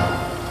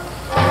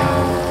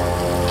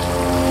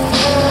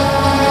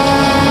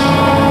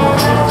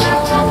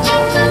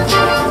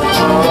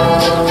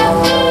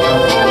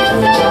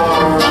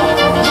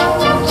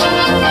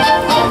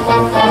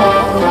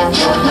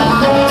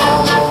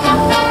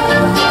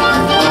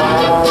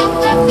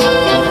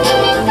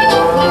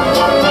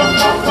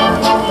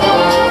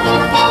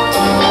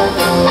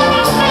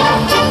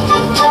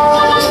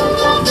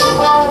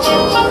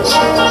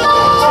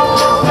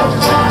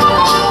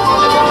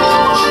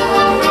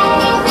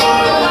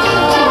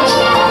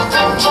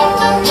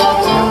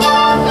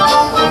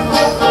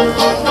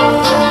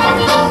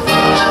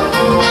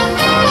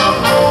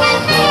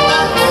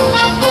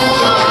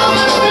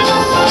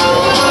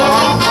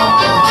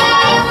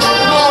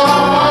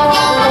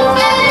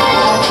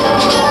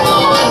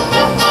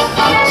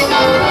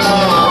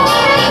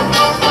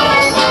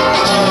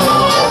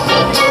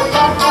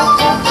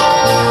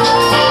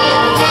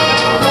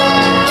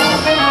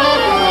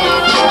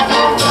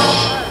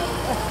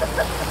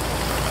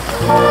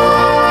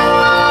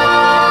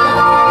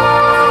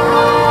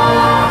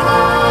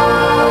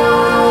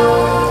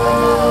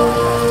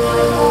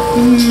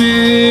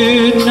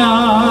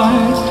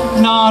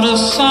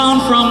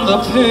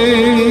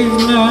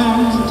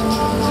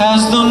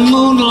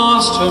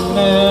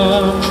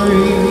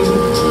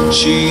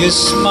 She is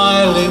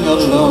smiling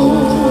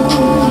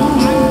alone.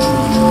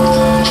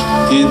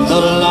 In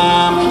the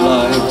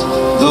lamplight,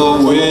 the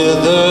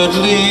withered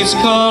leaves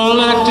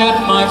collect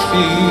at my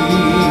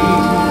feet,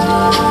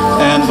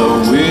 and the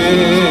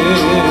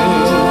wind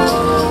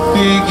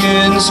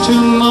begins to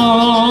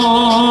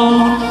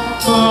moan.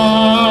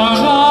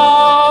 Burnt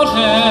out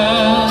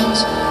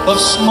ends of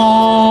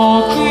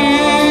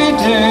smoky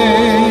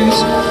days,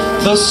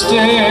 the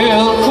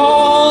stale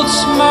cold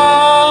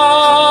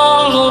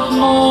smell of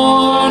morning.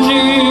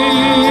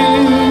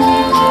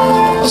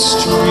 A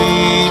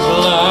street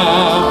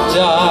lamp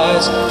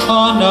dies,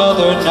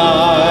 another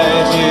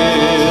night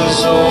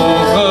is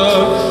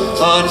over,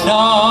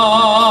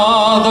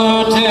 another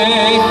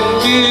day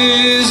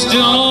is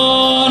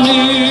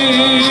dawning.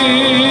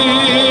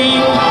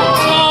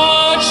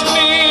 Touch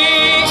me,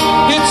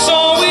 it's so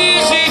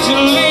easy to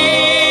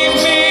leave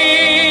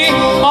me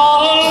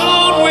all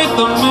alone with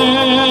the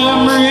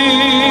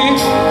memory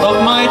of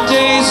my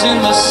days in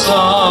the sun.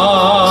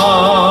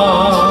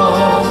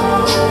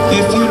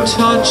 If you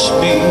touch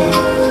me,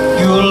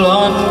 you'll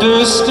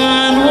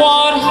understand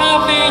what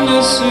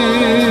happiness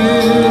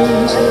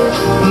is.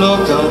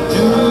 Look, a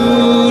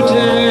new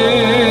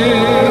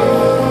day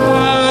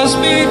has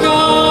begun.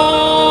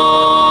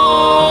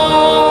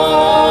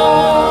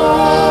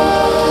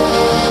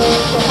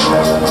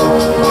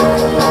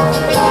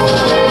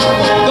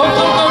 Go,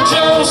 go, go,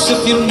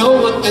 Joseph, you know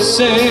what they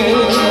say.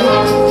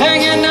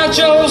 Hang in now,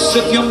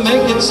 Joseph, you'll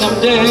make it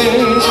someday.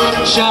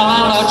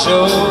 Shalala,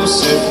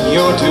 Joseph,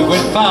 you're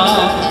doing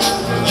fine.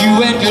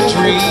 You and your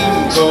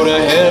dream go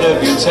ahead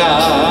of your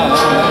time.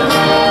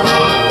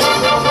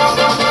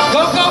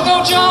 Go, go,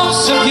 go,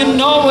 Joseph, you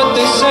know what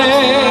they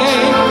say.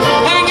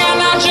 Hang in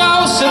now,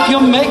 Joseph,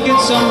 you'll make it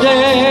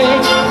someday.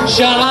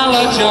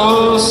 Shalala,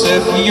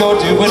 Joseph, you're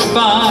doing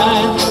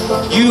fine.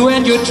 You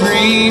and your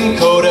dream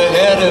go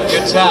ahead of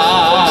your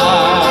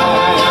time.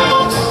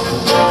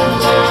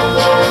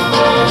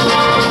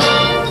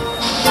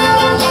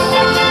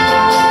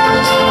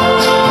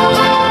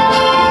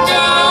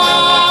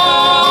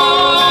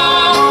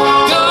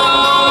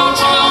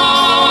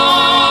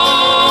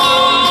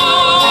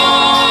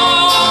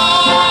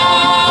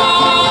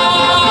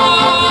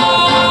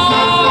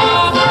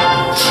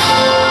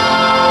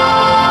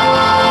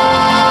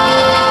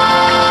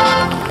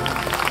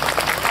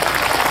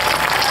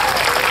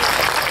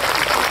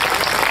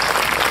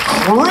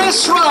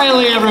 Chris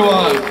Riley,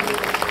 everyone.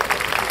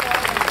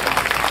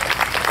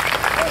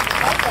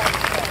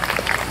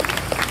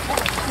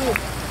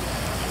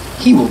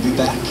 He will be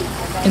back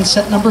in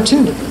set number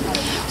 2.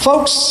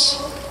 Folks,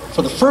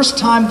 for the first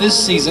time this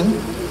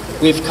season,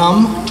 we've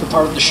come to a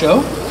part of the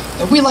show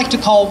that we like to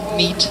call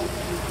Meet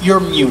Your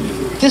Muni.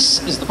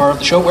 This is the part of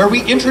the show where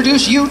we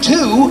introduce you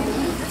to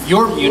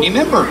your Muni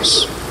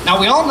members. Now,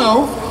 we all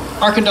know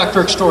our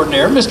conductor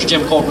extraordinaire, Mr.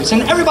 Jim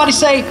Colbison. Everybody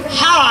say,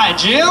 hi,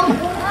 Jim.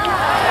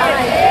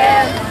 Hi, Jim.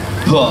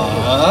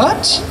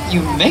 But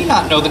you may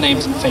not know the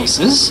names and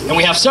faces, and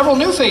we have several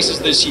new faces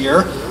this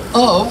year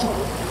of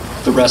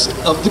the rest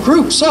of the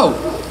group. So,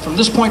 from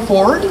this point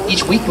forward,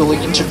 each week we'll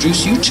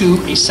introduce you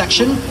to a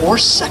section or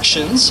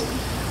sections,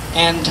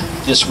 and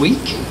this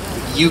week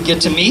you get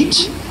to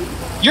meet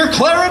your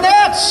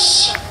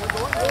clarinets!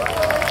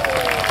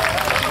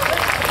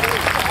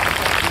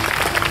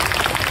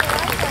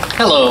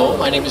 Hello,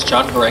 my name is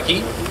John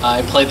Gorecki.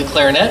 I play the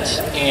clarinet,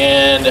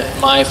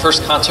 and my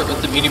first concert with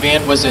the Muni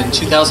Band was in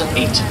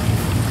 2008.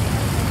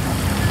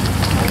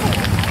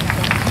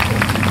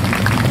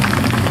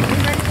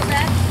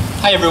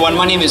 Hi everyone,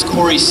 my name is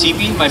Corey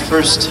Seepy. My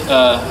first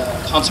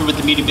concert with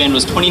the Muni Band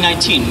was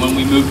 2019 when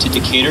we moved to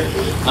Decatur.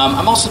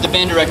 I'm also the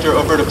band director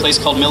over at a place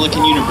called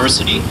Millikan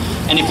University.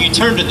 And if you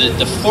turn to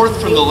the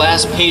fourth from the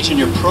last page in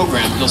your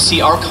program, you'll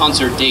see our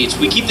concert dates.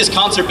 We keep this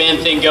concert band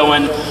thing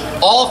going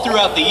all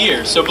throughout the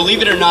year. So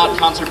believe it or not,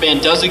 concert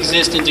band does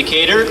exist in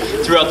Decatur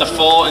throughout the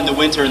fall and the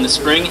winter and the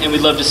spring. And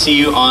we'd love to see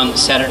you on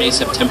Saturday,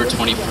 September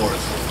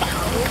 24th.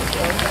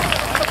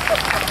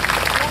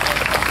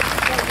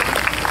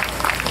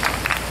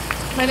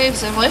 My name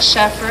is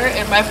Schepper,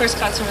 and my first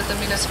concert with the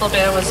municipal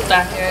band was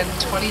back in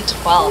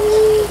 2012.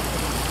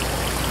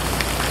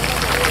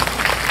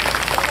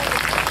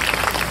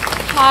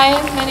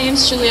 Hi, my name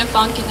is Julia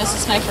Funk, and this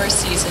is my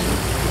first season.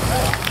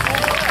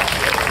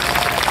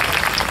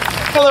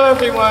 Hello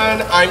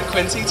everyone, I'm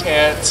Quincy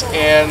Tant,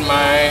 and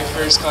my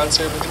first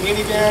concert with the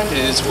Muni Band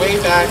is way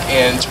back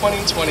in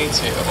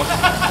 2022.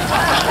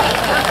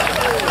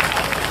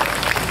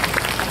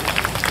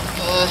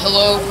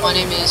 Hello, my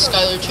name is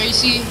Skylar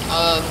Tracy.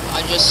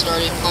 I just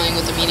started playing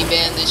with the Muni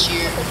Band this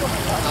year.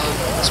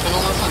 It's been a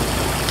lot of fun.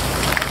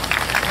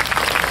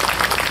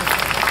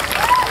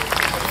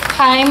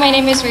 Hi, my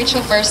name is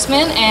Rachel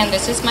Versman, and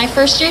this is my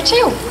first year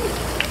too.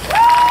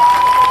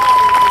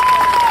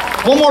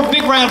 One more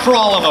big round for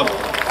all of them.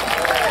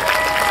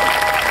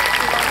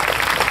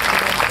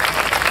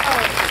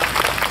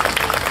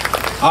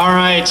 All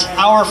right,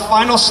 our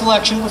final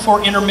selection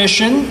before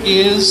intermission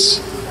is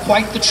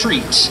quite the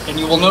treat. And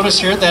you will notice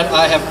here that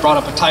I have brought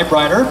up a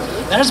typewriter.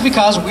 That is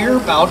because we're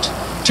about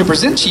to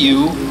present to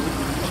you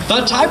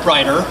the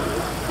typewriter,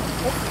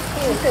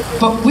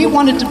 but we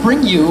wanted to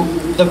bring you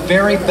the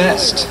very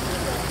best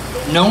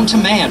known to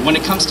man when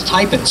it comes to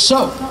typing.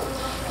 So,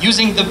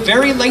 using the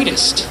very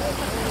latest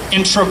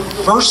in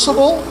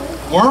traversable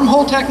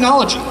wormhole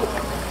technology,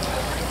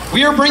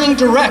 we are bringing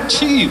direct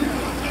to you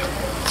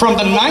from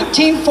the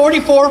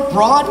 1944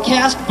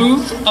 broadcast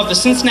booth of the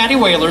Cincinnati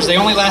Whalers. They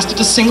only lasted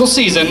a single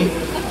season.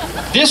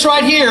 This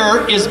right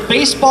here is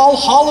Baseball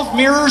Hall of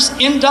Mirrors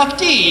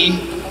inductee,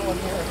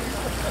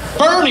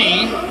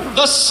 Bernie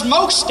the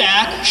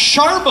Smokestack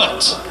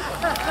Sharbut.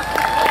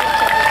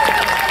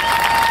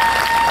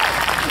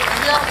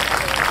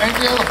 Thank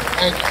you.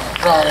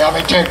 Sorry, let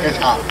me take this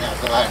off. Yeah,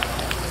 go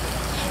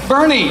ahead.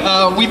 Bernie,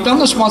 we've done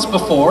this once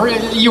before.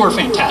 You were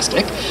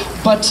fantastic,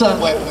 but...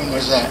 when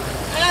was that?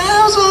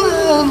 It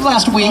was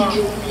last week.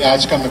 Yeah,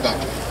 it's coming back.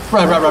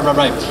 Right.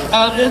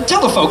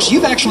 Tell the folks,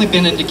 you've actually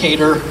been in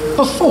Decatur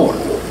before.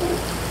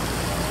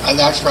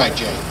 That's right,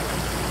 Jay.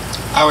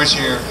 I was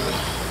here,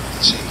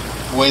 let's see,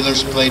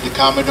 Whalers played the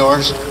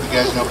Commodores. You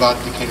guys know about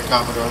Decatur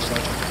Commodores, don't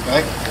you?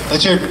 Right?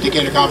 Let's hear it for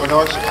Decatur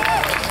Commodores.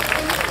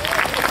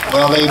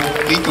 Well, they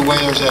beat the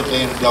Whalers that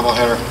day in a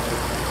doubleheader. I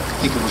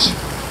think it was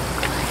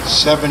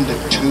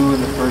 7-2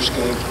 in the first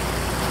game.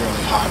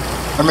 Really hot.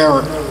 I remember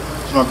it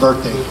was my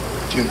birthday,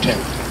 June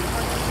 10th.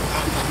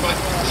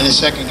 In the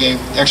second game,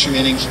 extra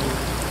innings,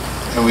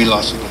 and we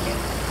lost again.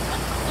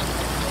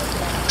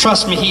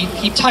 Trust me,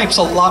 he types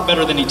a lot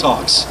better than he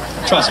talks.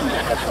 Trust me.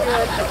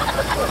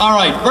 All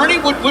right, Bernie,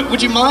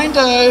 would you mind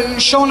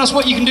showing us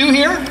what you can do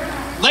here?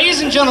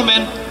 Ladies and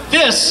gentlemen,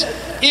 this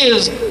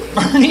is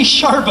Bernie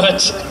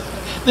Sharbut.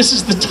 This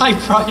is the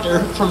typewriter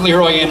from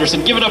Leroy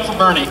Anderson. Give it up for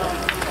Bernie.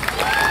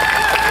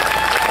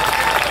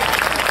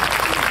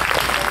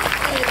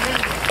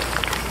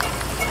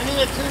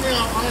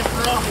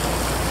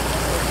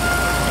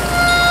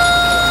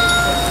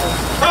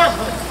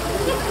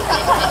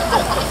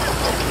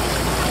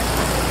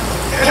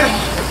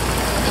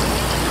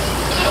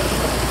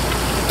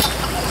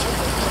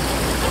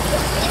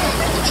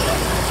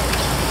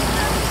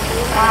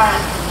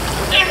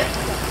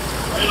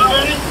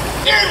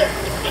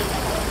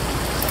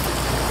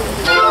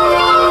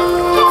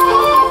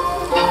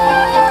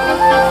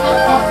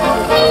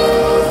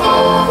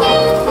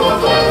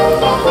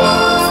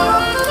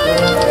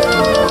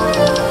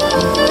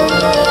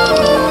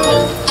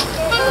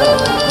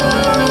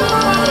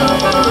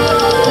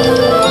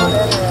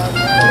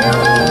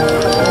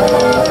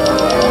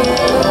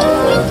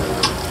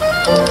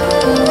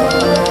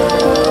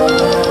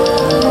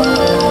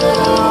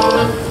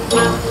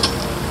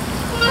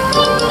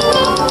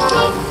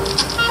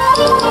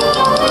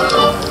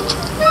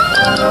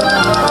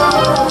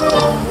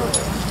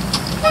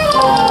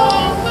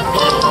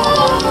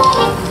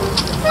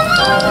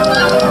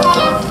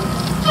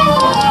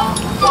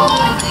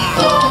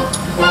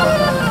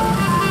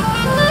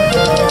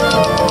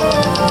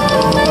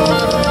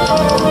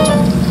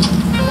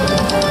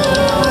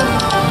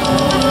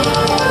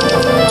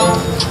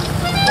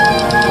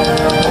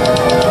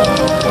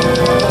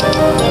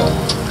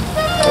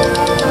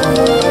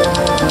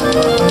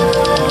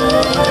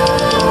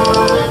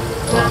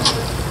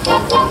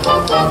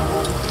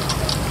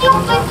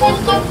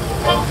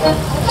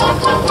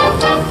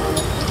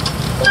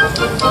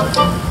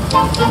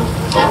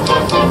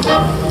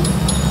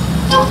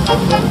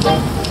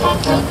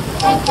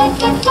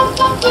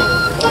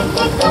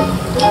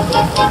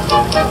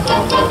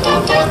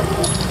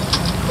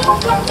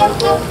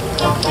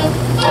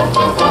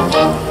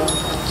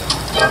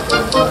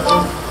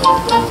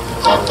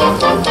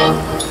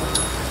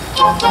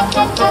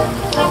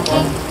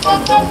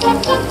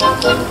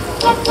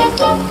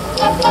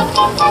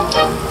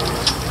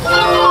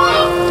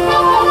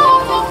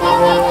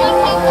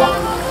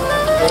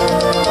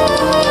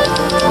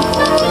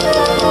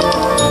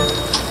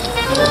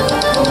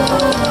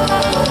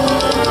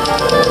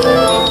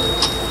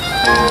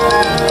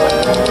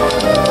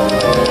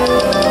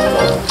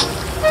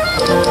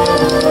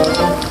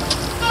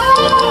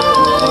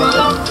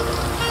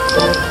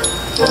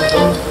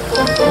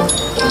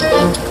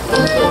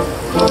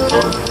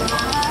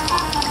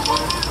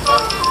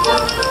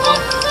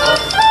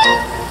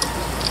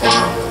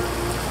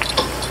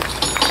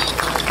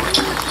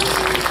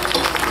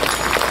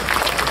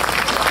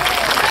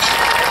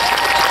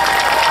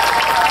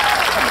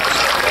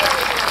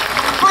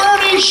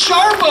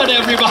 Sharpwood,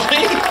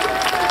 everybody.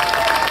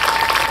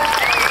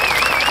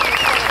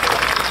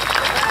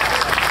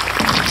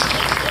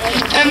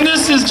 And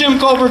this is Jim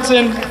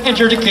Culbertson and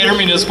your Decatur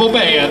Municipal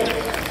Band.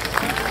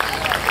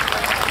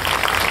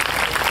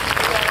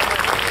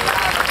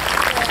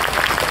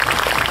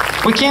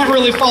 We can't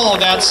really follow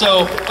that,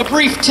 so a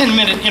brief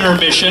 10-minute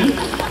intermission.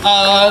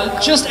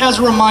 Just as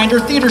a reminder,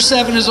 Theater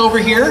 7 is over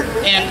here,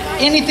 and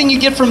anything you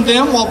get from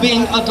them while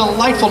being a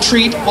delightful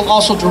treat will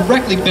also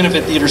directly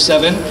benefit Theater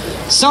 7.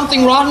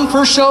 Something Rotten,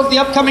 first show of the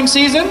upcoming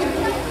season.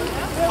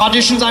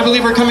 Auditions, I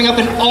believe, are coming up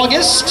in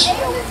August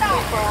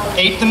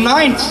 8th and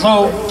 9th,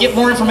 so get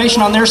more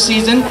information on their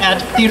season at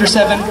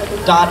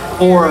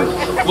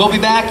theater7.org. We'll be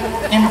back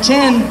in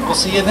 10. We'll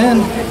see you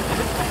then.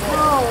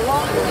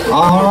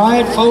 All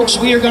right, folks,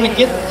 we are going to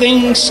get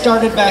things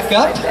started back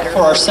up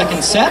for our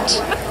second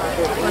set.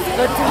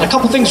 And a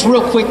couple things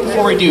real quick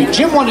before we do.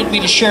 Jim wanted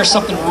me to share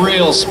something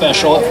real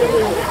special.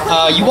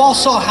 You all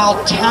saw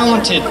how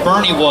talented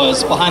Bernie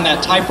was behind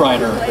that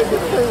typewriter.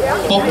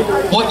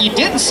 But what you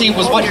didn't see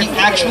was what he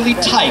actually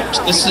typed.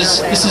 This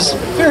is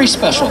very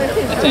special,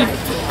 I think.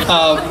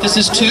 This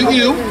is to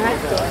you.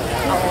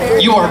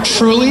 You are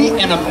truly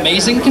an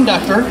amazing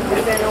conductor.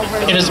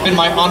 It has been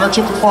my honor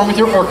to perform with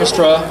your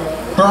orchestra.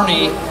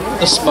 Bernie,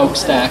 the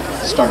smokestack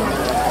starter,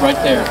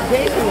 right there.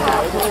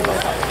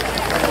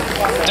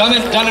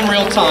 Done in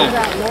real time.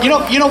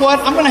 You know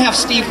what? I'm going to have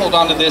Steve hold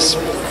on to this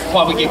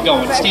while we get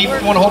going. Steve,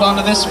 you want to hold on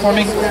to this for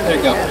me? There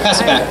you go. Pass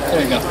it back.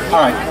 There you go.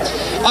 All right.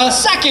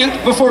 Second,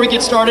 before we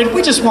get started,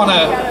 we just want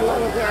to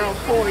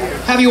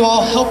have you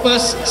all help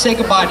us say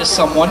goodbye to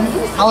someone.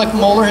 Alec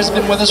Moeller has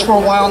been with us for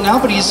a while now,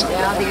 but he's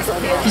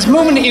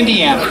moving to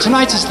Indiana.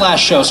 Tonight's his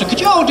last show, so could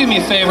you all do me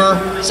a favor?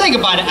 Say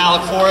goodbye to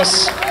Alec for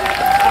us.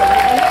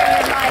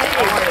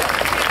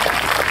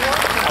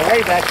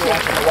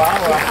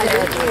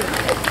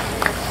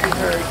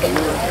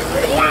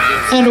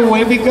 And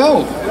away we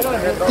go.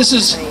 This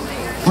is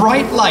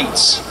Bright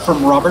Lights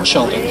from Robert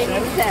Sheldon.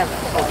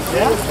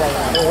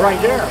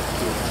 Right there.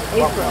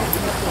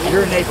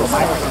 You're in April,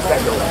 my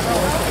inspector.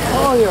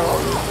 Oh,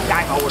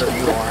 I know where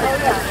you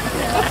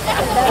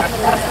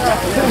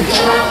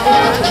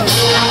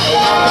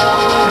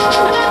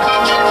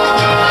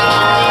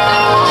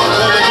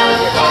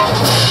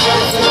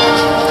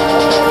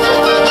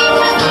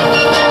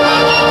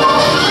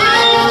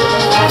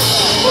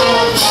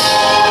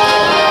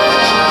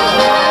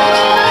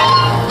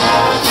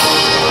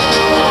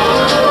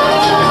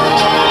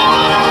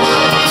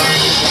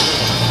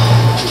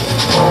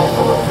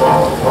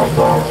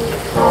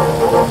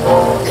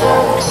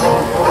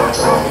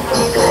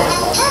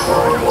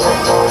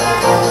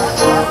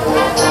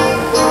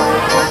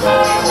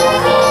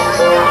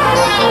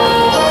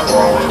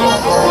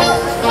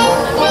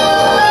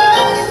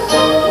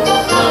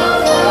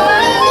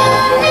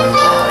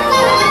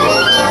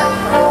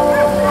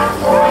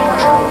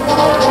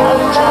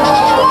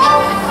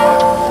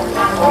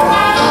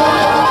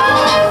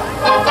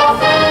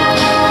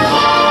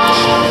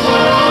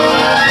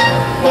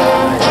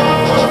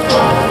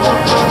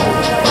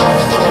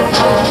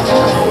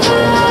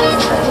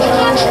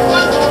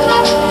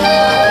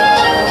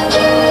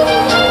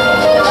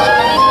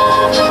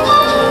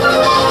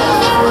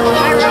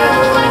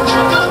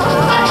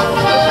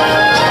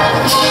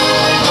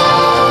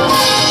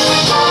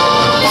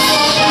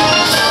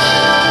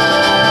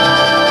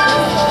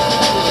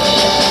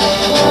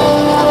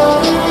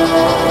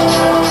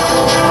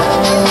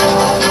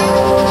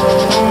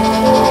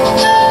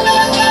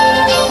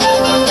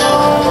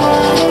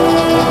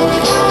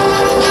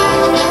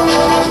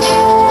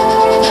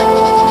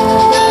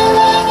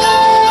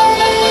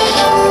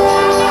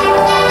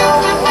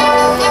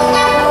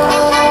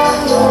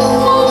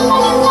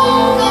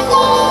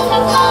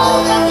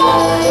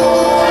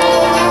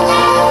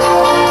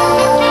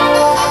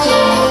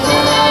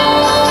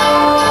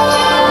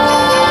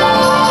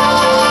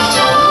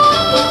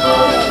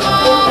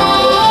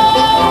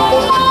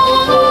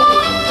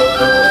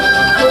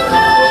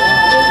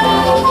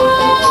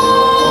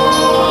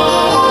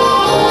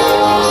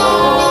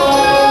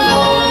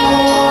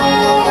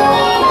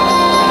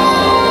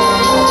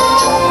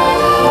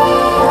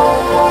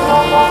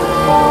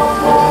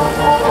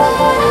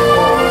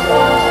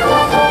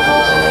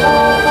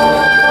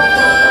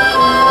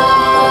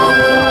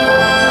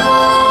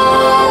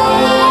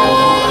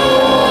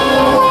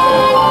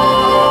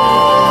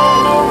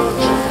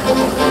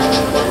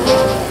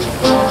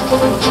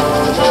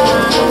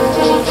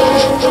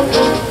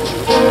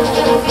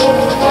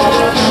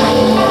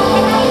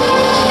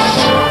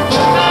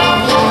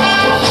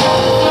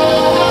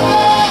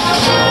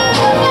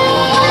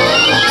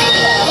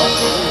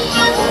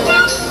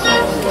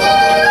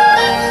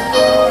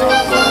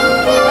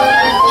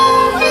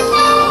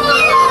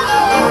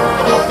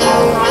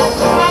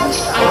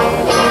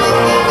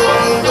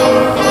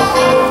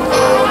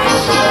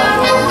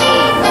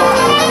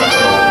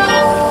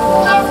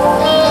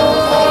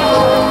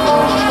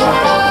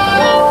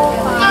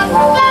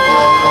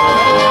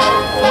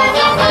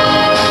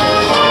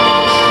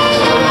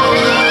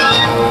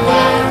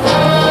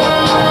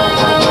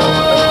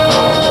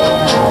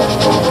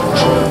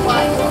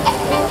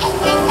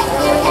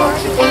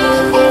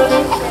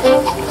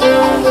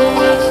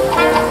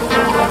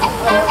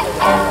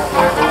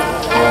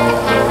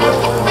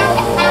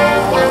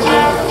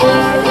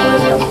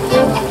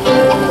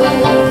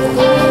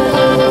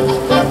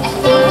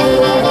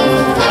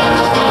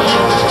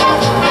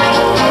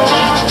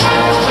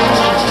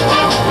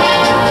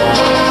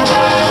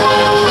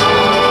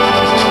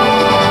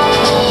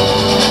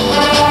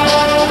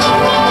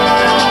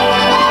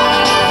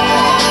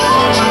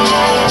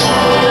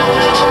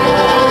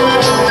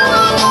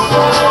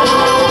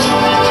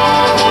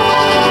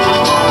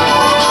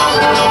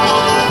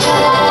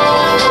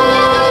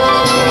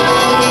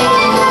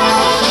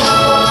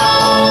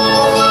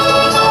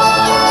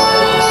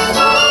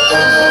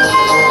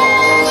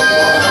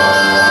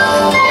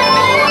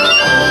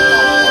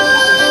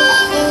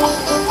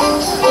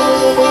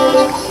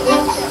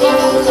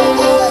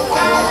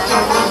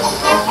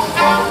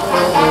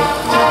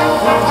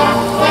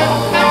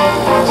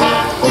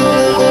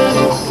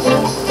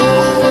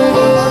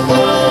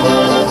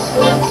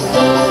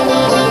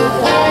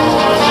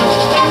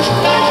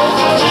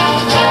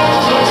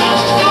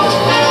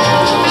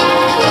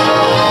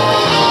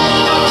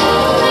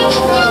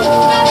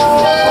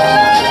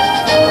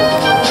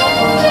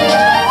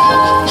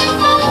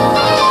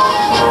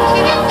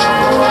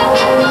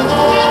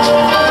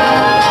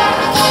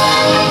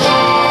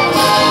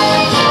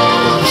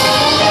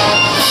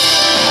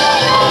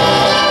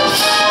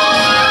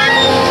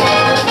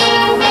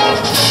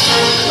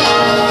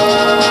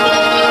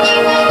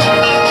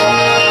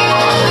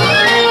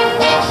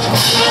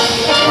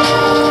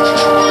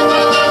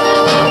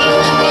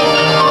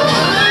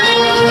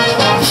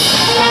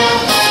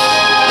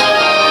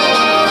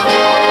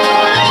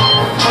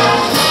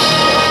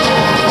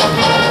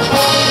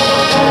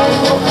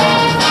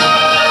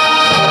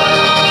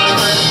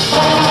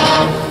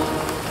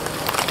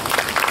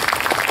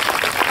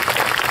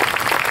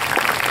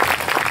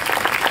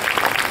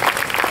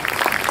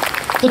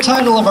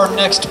title of our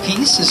next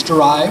piece is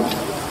derived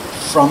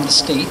from the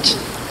state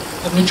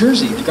of New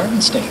Jersey, the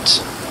Garden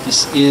State.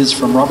 This is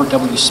from Robert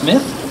W.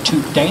 Smith,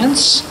 To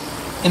Dance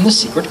in the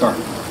Secret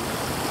Garden.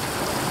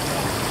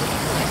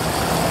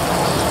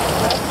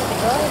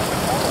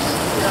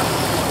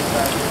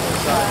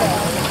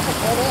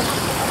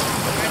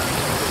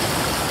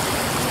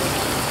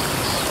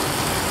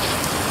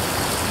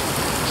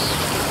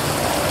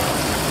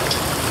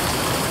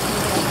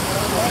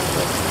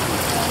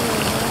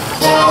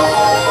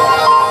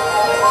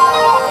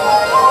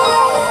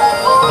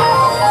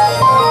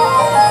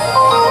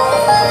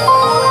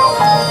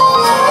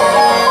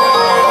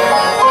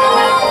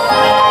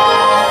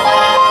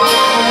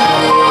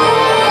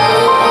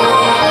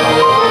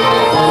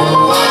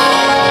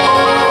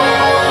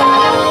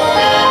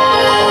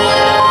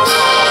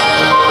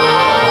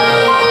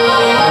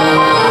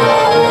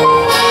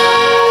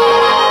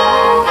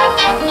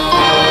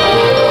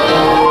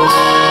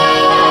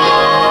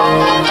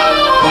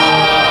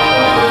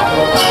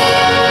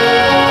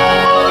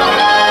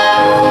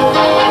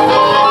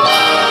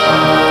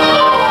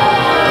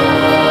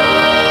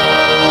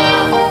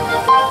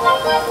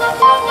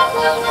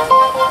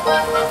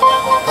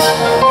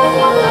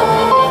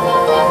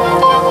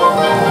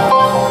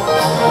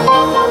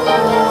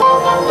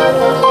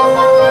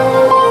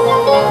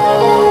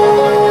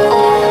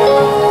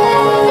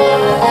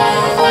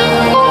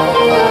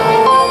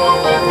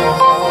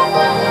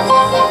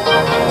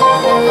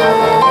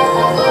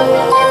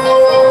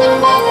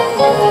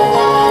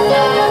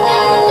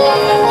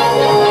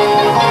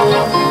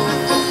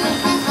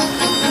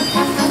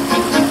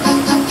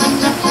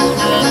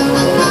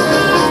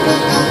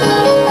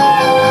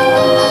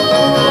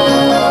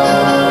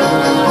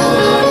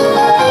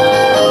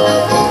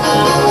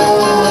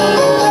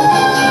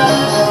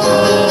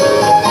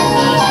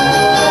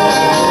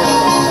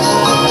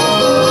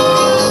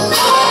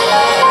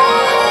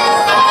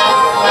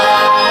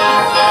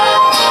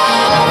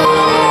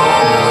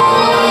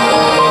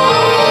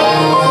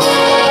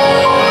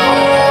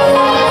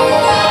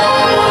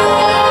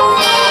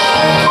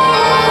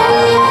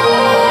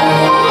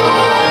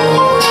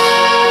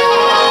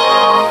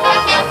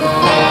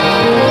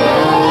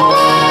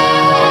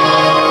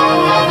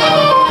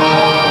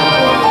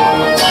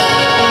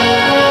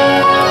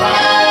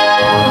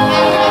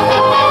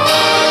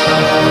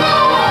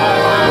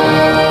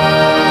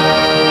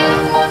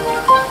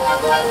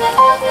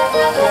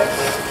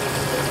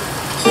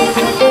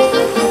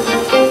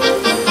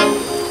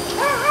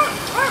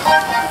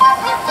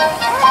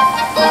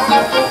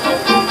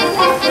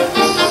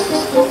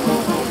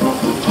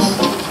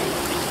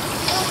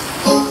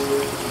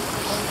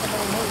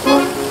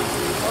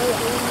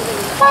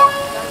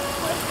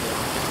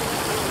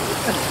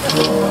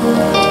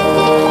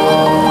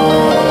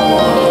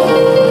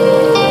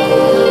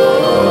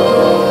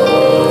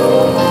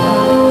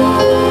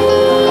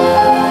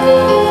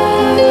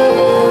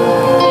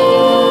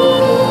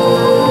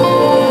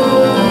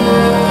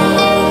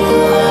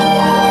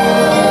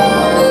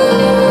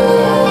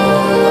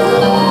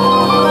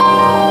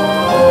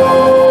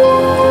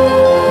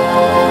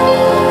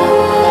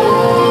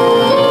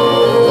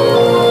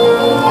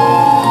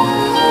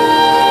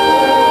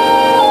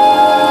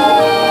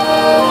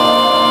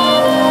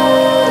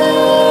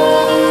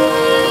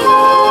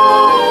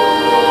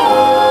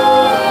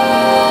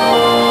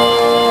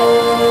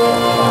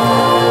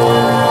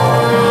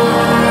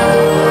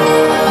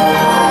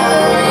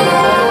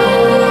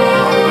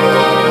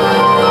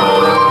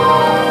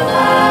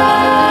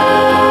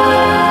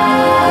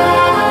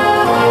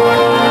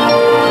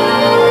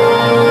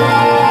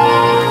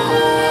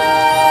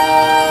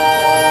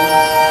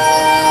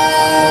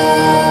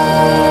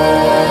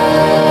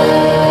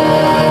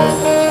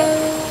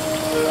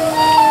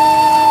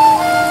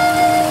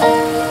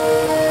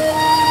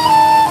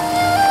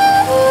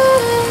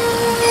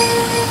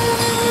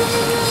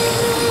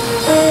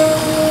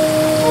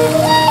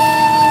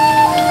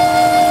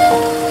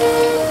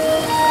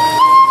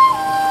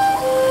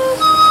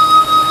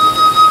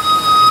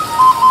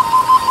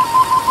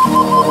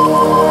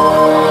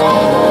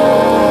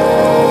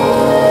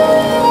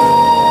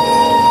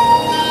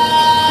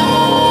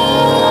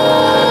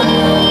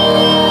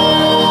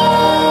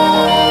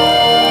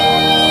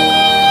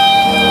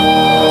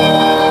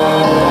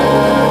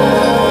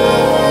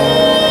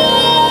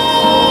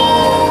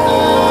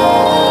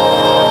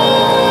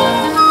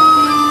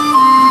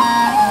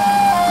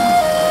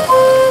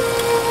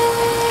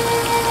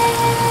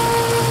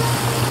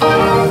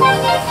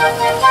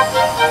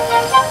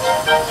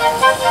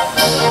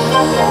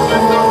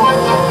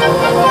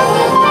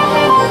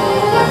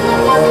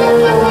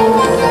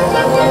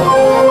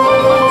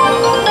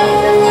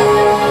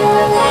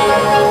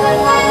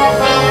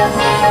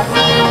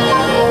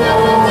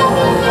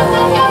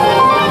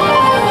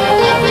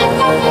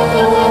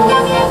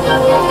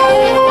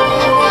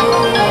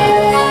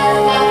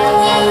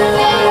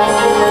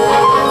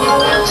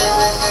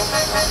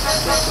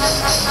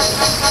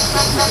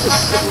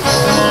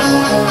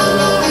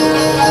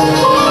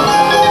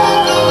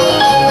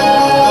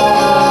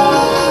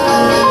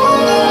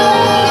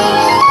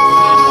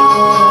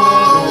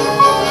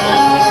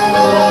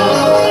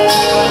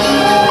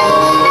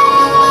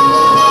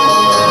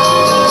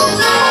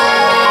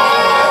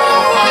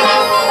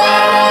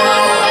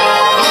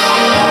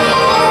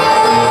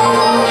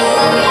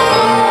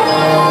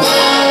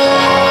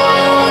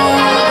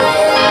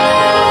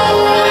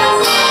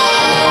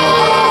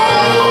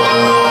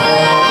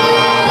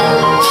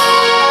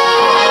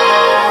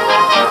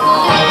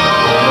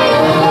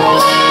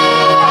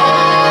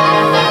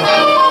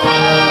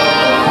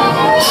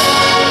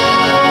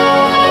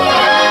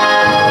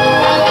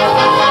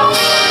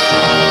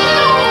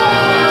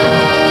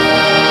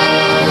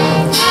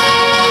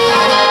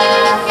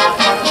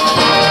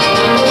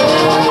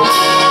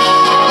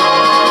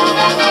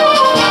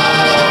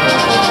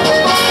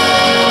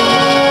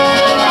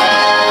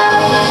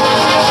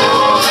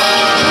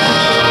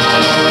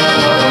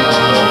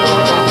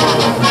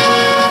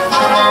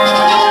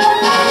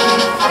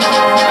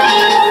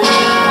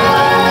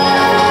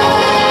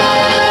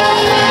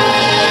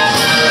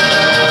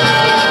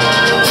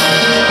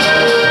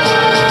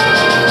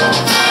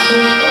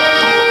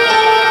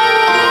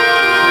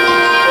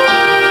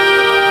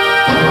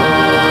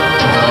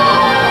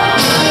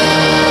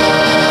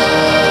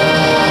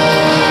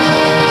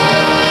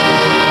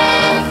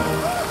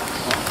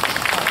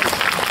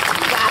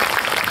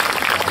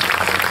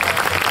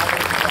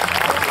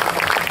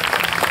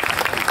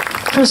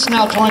 Chris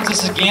now joins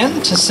us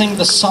again to sing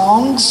the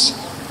songs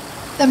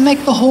that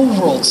make the whole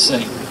world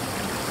sing.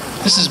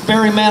 This is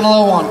Barry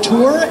Manilow on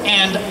tour,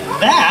 and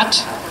that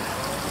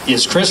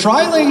is Chris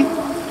Riley.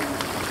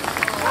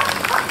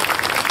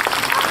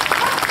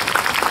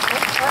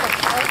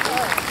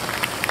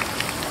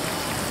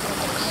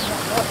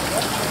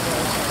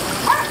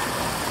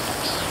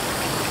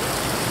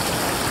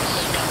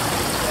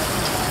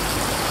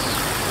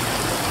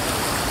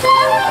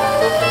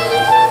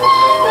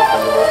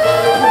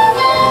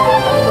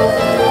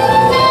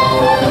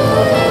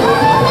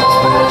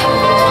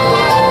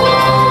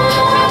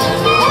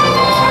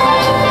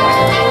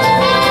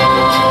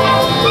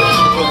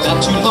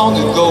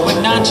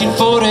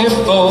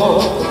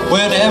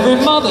 When every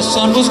mother's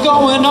son was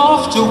going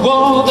off to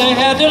war, they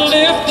had to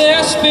lift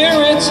their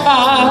spirits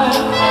high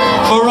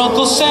for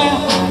Uncle Sam,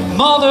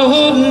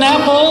 motherhood and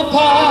apple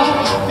pie.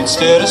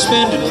 Instead of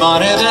spending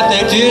money that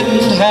they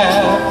didn't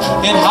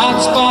have in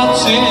hot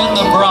spots in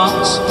the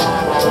Bronx,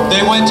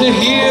 they went to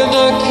hear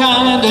the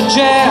kind of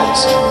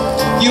jazz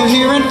you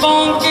hear in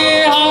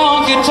funky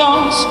honky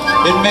tonks.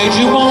 It made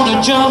you want to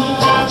jump,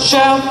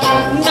 shout,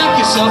 knock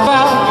yourself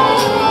out.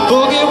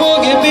 Boogie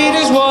woogie beat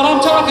is what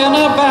I'm talking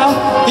about.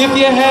 If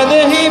you had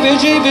the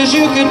heebie-jeebies,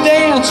 you could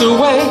dance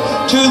away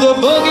to the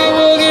boogie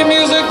woogie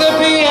music the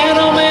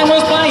piano man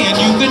was playing.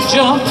 You could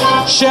jump,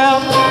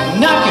 shout,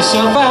 knock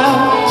yourself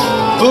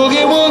out.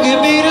 Boogie woogie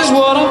beat is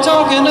what I'm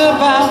talking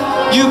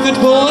about. You could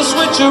pull a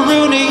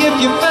switcheroony if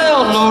you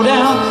fell low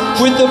down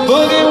with the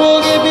boogie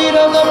woogie beat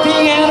of the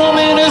piano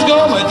man who's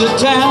going to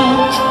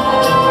town.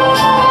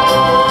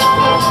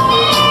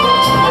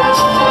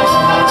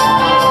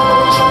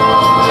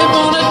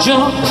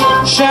 Jump,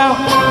 shout.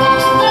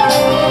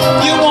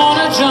 You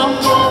wanna jump,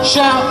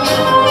 shout.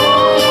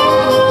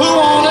 Who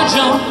wanna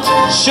jump,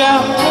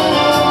 shout?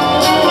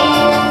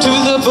 To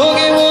the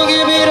boogie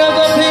woogie beat of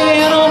the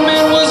piano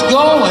man was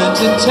going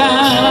to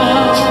town.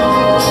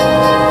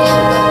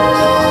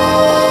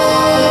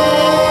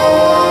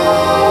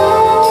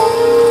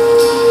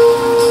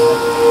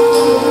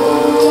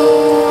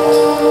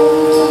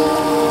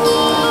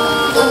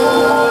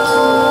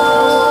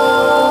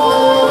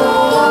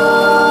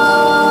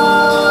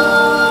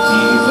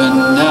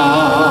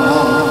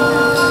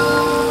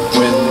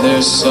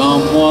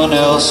 Someone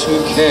else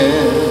who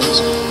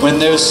cares, when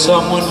there's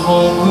someone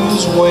home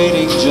who's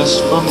waiting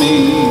just for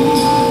me.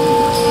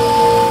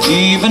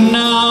 Even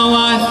now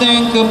I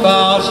think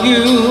about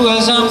you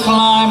as I'm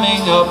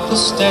climbing up the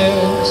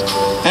stairs,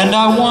 and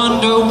I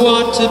wonder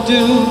what to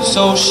do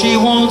so she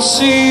won't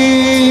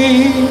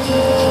see.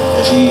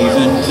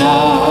 Even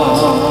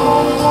now,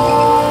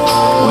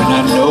 when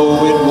I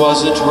know it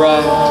wasn't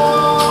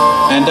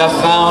right, and I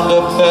found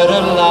a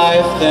better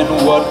life than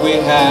what we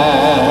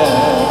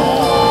had.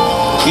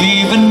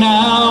 Even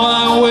now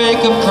I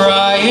wake up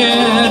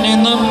crying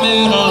in the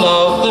middle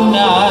of the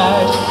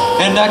night,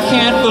 and I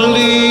can't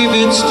believe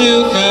it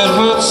still could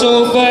hurt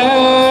so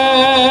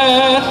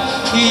bad.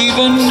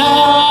 Even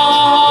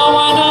now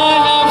when I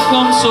have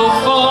come so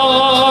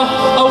far,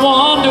 I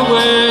wonder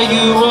where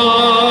you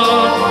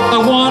are. I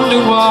wonder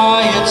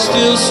why it's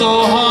still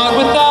so hard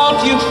without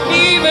you.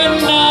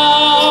 Even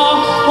now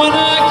when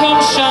I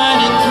come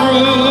shining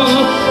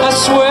through, I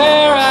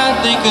swear I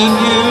think of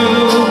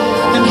you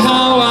and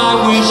how I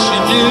wish you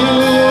knew.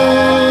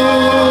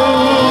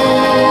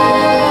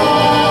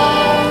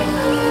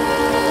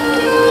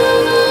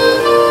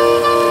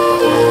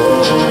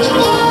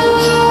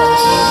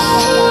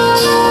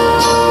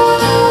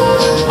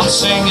 I'm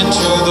singing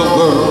to the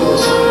world.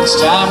 It's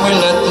time we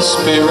let the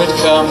Spirit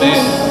come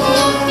in.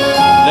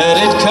 Let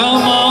it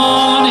come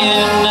on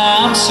in.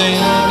 I'm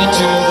singing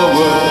to the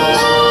world.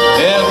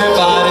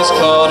 Everybody's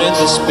caught in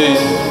the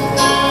spin.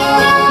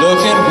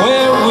 Look at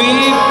where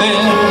we've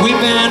been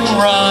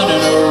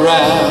running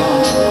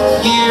around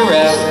year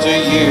after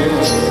year,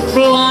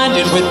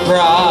 blinded with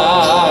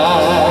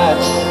pride,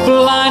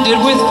 blinded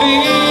with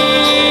fear.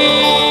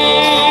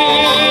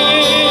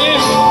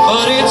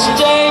 But it's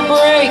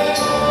daybreak,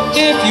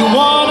 if you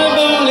want to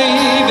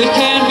believe it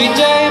can be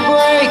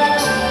daybreak.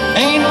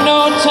 Ain't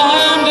no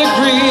time to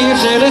grieve,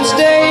 said it's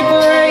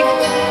daybreak.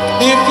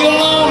 If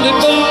you'll only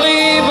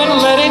believe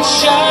and let it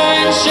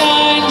shine,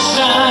 shine,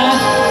 shine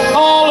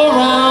all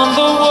around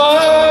the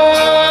world.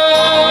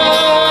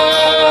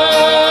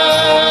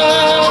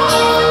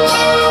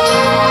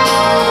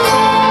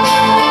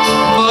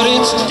 But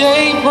it's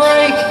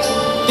daybreak,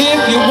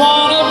 if you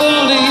want to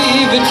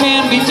believe it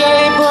can be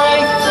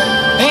daybreak.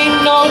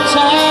 Ain't no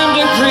time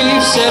to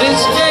grieve, said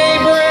it's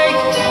daybreak.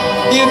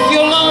 If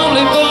you'll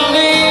only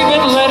believe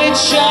and let it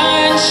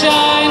shine,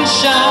 shine,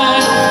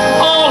 shine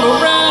all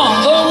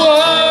around the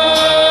world.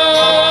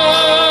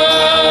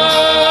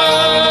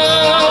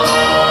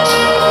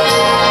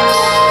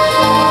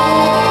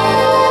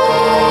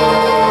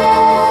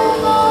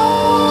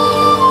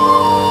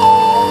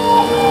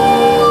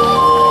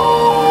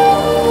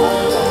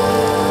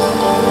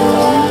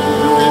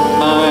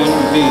 Remind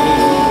me,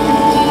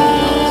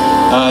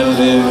 I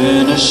live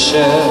in a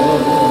shell,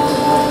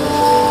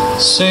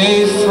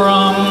 safe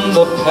from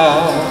the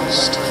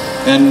past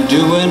and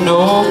doing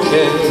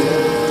okay,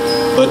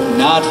 but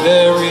not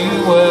very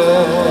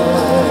well.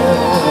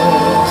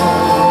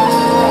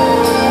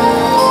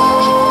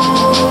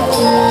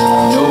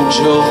 No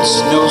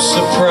jokes, no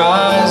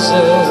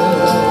surprises,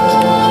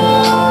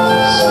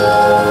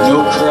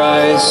 no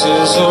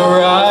crisis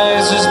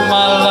arises.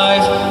 My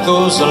life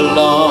goes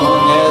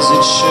along as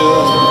it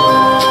should.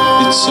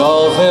 It's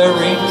all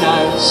very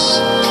nice,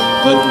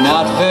 but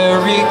not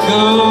very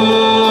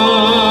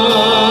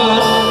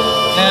good.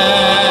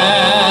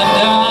 And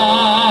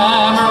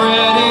I'm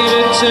ready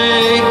to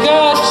take a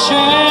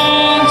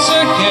chance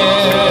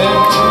again,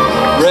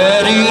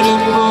 ready to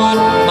put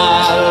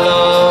my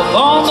love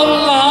on the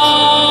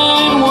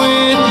line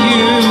with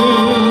you.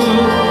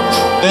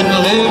 Been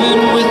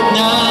living with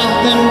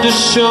nothing to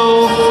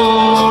show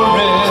for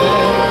it.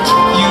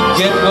 You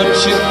get what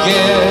you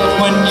get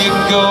when you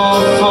go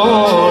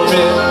for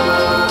it.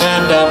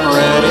 And I'm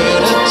ready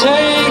to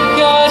take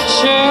a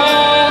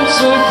chance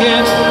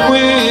again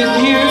with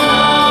you.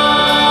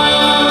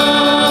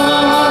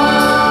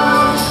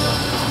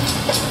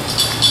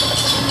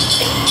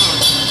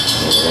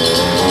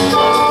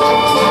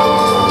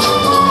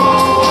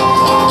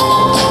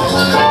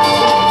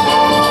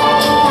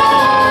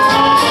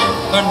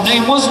 Her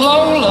name was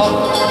Lola,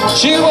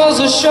 she was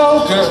a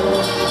showgirl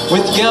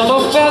with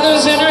yellow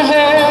feathers in her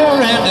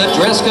hair and a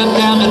dress cut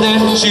down to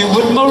there. She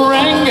would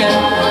merengue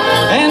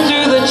and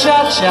do the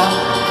cha-cha,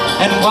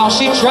 and while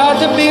she tried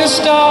to be a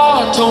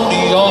star,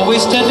 Tony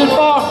always tended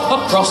bar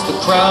across the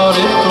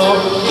crowded floor.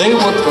 They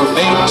worked from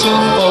 8 till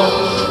 4.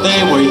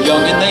 They were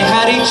young and they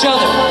had each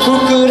other. Who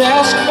could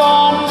ask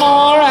for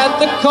more? At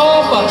the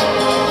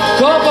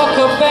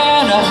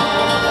Copacabana,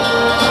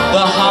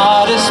 the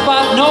hottest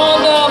spot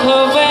north of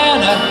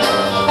Havana.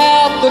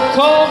 At the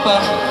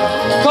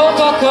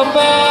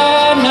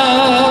Copacabana,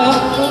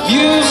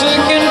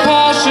 music and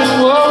passion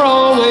were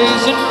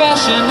always in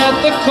fashion.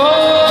 At the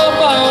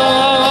Copa,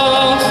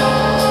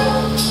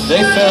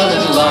 they fell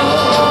in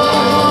love.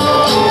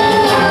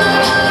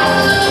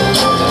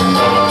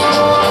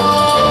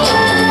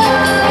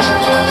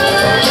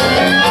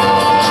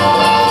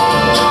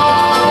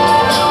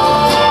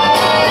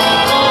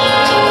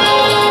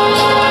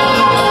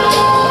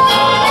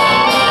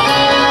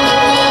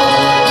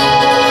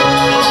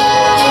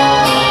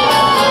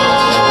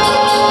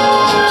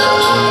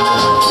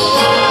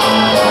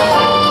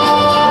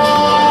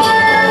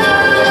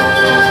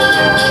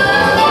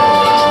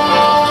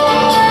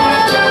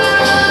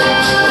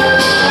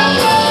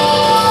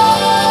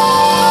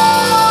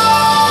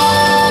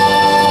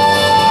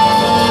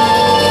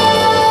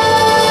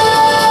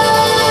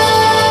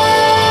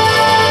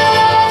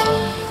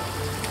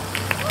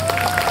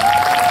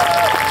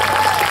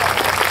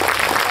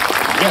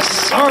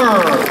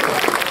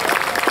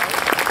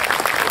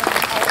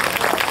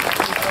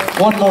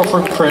 One more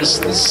from Chris.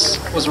 This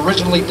was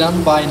originally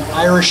done by an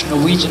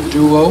Irish-Norwegian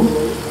duo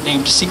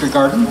named Secret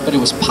Garden, but it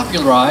was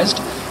popularized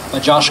by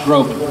Josh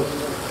Groban.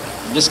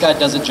 And this guy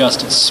does it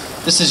justice.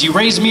 This is You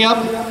Raise Me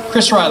Up,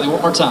 Chris Riley, one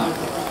more time.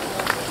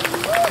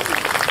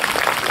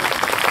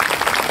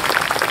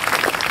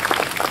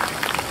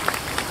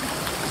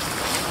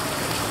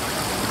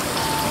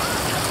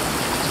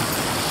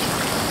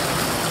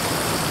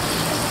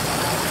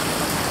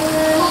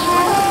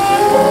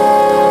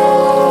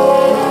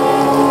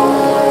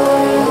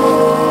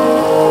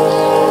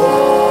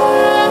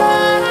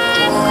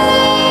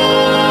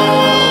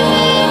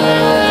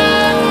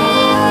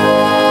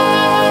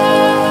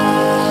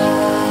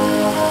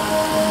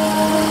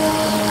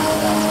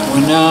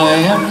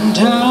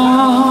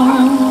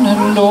 Down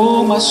and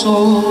oh my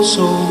soul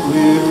so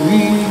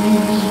weary,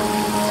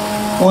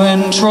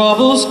 when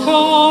troubles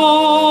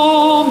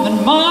come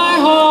and my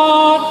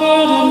heart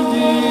burden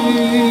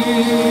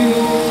me,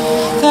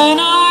 then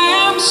I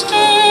am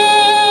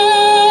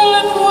still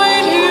and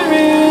wait here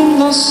in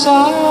the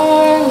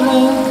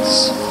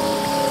silence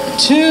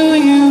till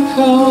you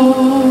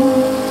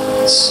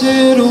come,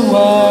 sit a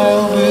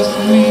while with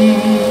me.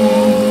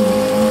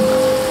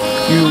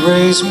 You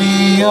raise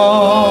me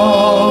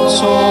up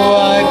so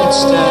I can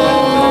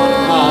stand on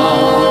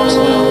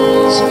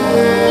mountains.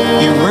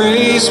 You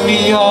raise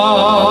me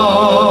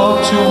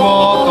up to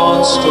walk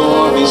on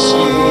stormy seas.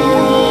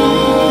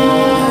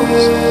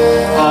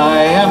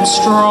 I am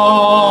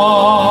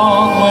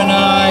strong when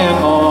I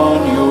am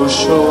on your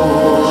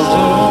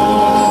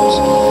shoulders.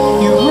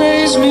 You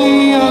raise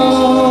me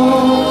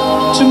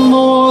up to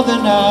more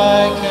than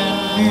I can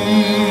be.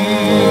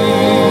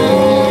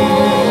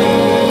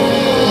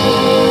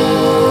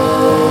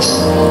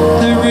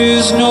 There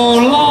is no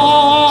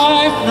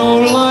life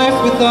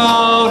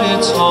without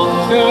its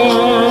hunger.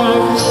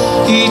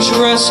 Each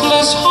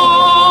restless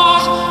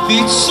heart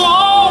beats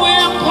so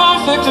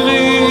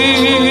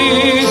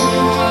imperfectly.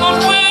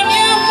 But when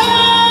you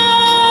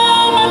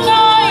come and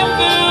I am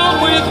filled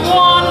with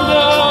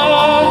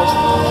wonder,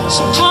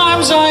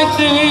 sometimes I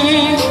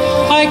think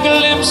I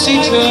glimpse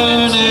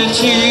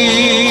eternity.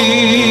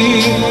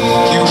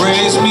 You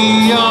raise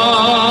me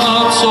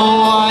up so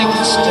I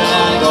can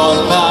stand on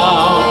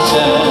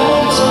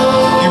mountains.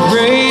 You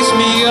raise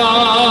me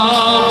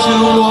up to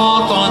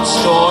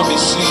stormy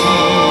seas.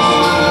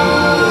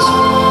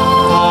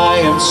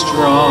 I am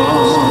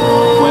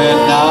strong when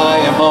I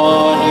am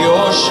on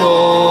your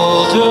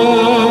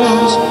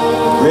shoulders.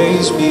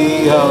 Raise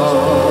me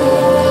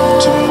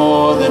up to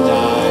more than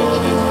I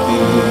can be.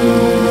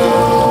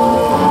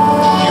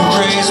 You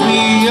raise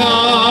me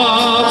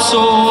up so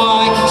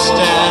I can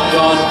stand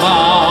on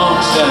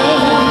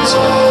mountains.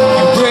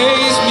 You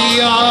raise me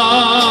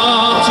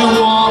up to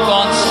walk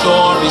on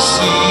stormy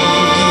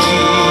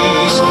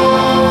seas.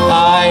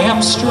 I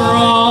am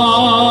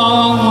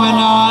strong when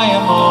I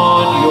am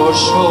on your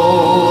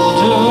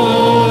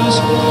shoulders.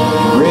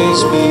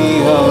 Raise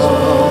me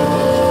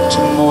up to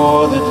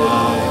more than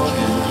I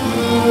can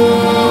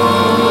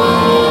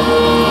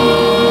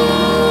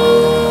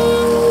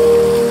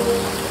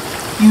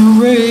be. You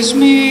raise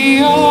me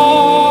up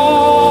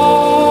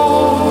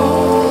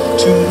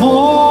to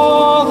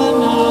more than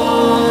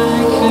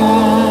I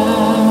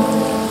can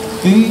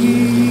be.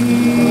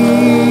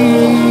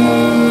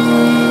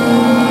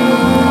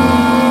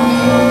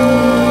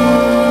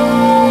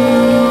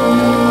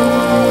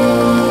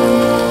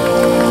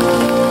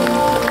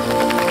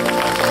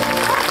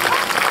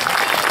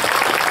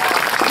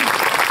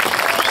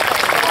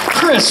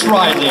 Chris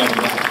Riding.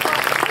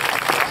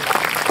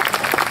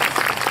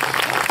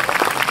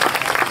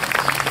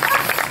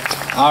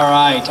 All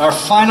right, our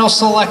final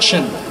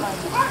selection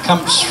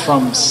comes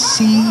from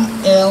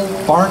C.L.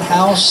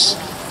 Barnhouse.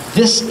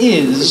 This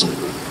is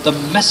the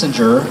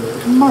Messenger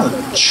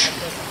March.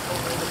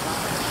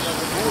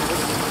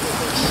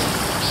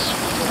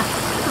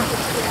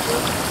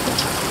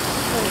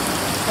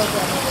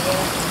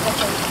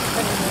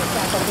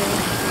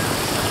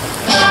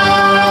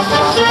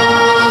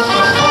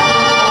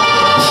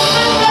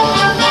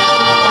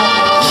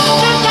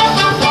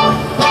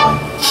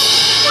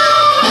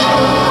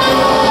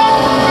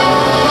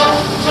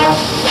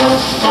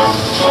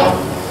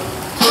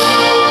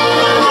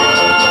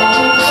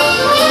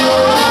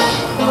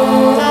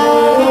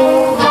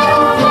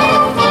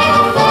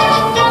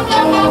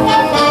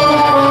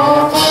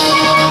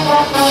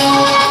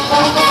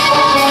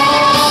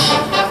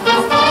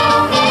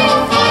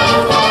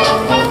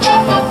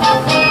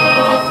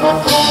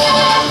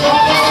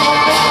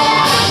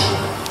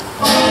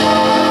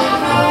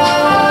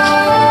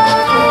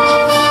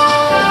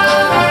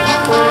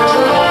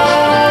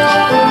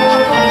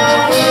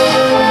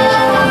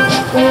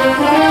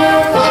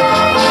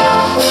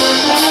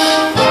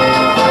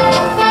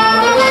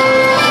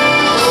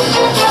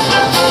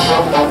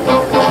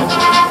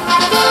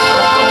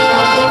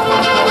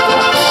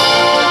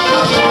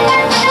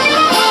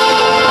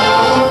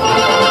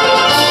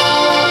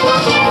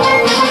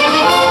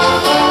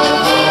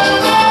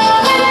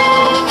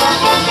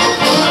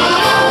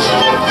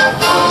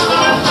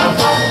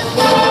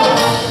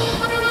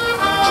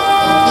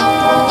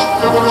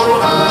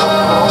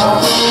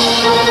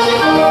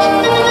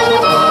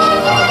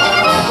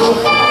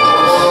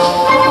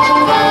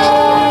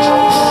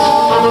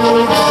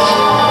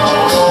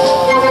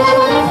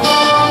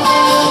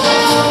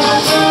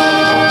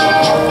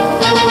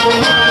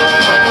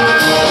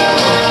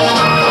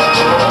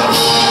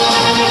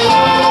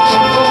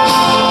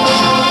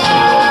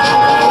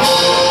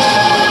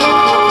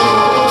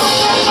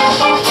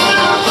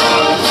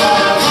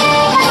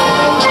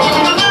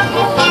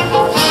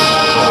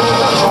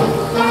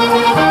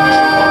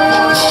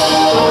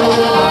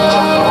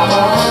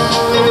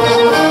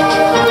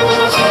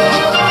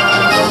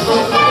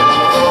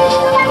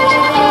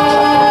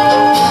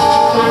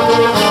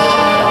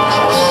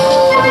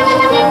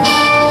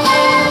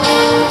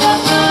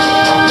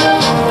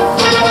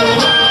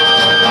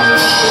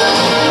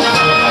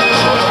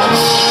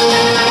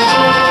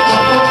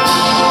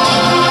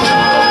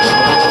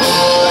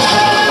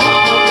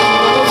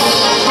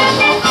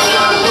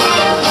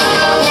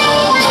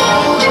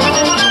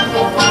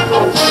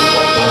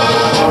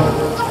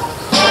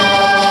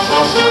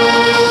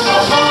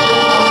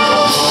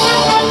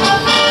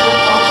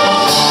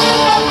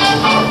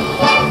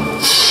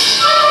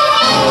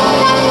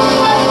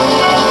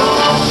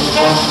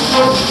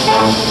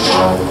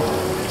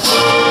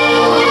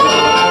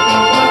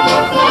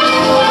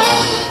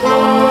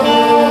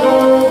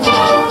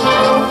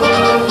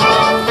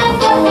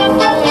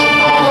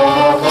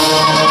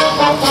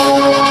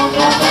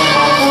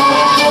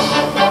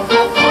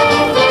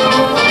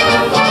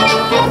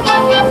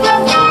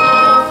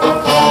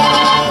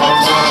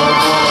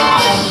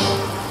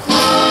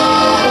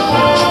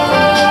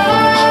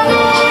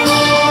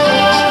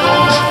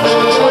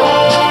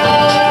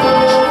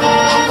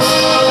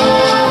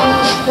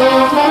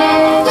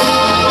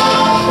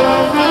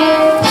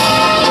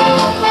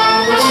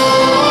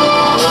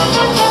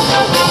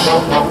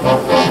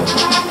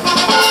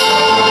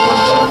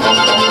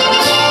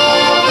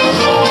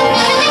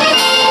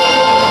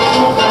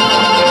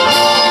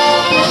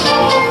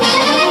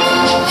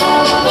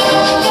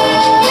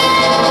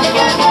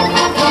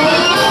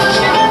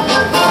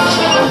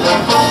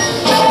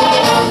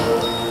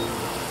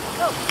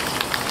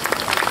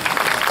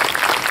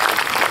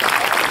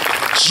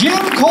 Jim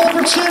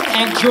Culbertson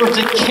and your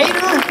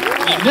Decatur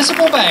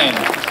Municipal Band.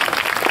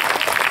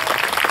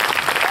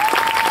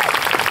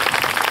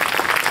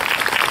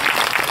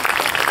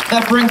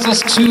 That brings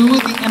us to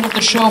the end of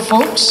the show,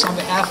 folks. On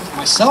behalf of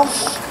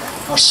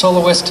myself, our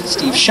soloist,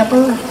 Steve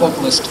Schepper,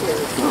 vocalist,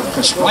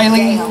 Chris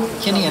Riley,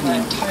 Kenny, and the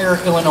entire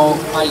Illinois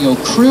Audio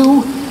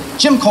crew,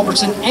 Jim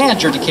Culbertson,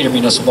 and your Decatur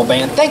Municipal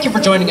Band, thank you for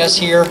joining us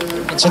here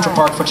in Central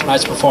Park for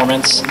tonight's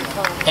performance.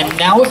 And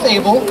now, if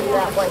able,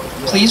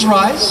 please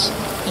rise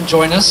and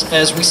join us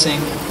as we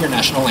sing your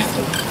national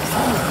anthem.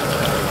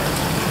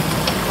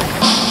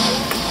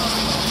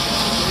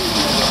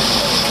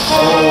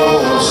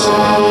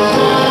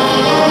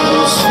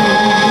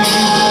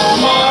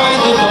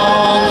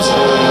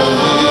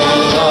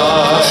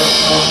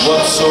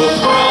 What so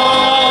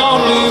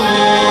proudly we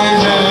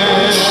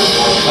hailed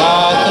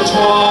at the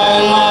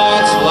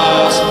twilight's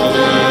last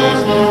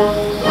gleaming,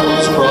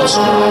 whose broad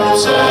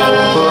stripes and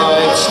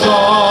bright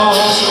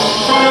stars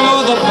through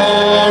the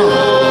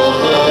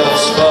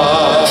perilous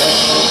fight,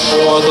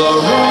 for the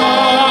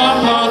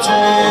ramparts we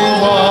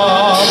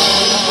watched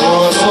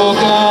were so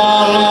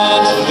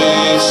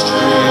gallantly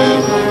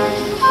streaming,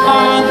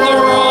 and the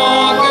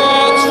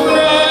rockets'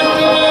 red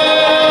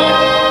glare,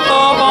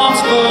 the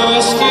bombs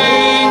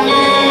bursting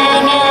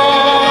in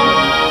air,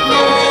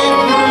 gave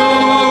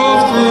proof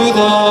through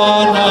the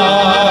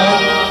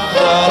night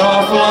that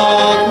our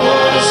flag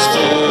was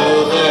still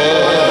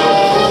there.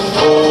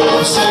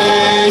 Oh,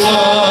 say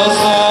does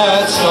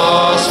that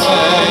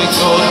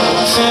star-spangled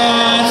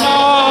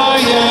banner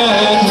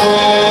yet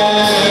wave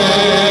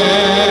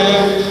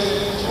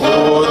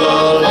o'er the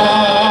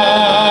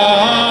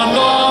land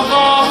of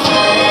the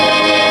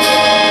free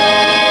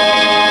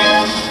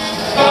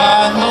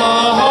and the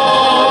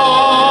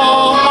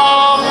home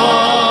of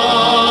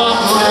the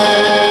brave.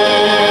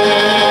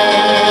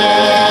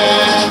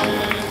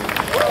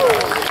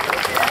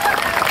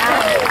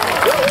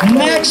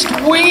 Next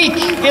week,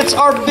 it's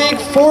our big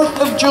 4th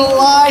of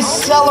July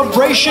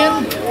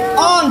celebration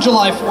on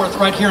July 4th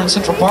right here in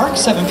Central Park,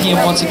 7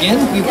 p.m. once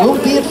again. We will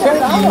be at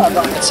Fairview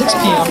at 6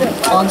 p.m.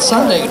 on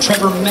Sunday.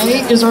 Trevor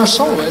May is our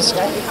soloist,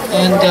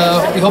 and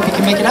we hope you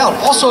can make it out.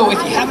 Also, if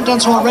you haven't done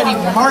so already,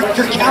 mark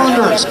your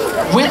calendars.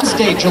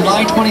 Wednesday,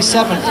 July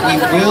 27th,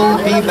 we will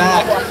be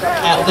back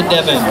at the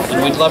Devon,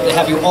 and we'd love to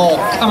have you all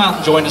come out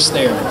and join us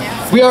there.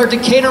 We are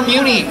Decatur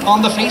Muni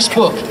on the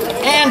Facebook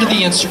and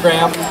the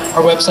Instagram.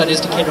 Our website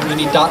is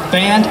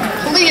decaturmuni.band.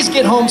 Please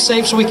get home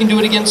safe so we can do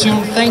it again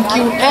soon. Thank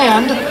you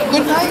and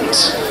good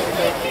night.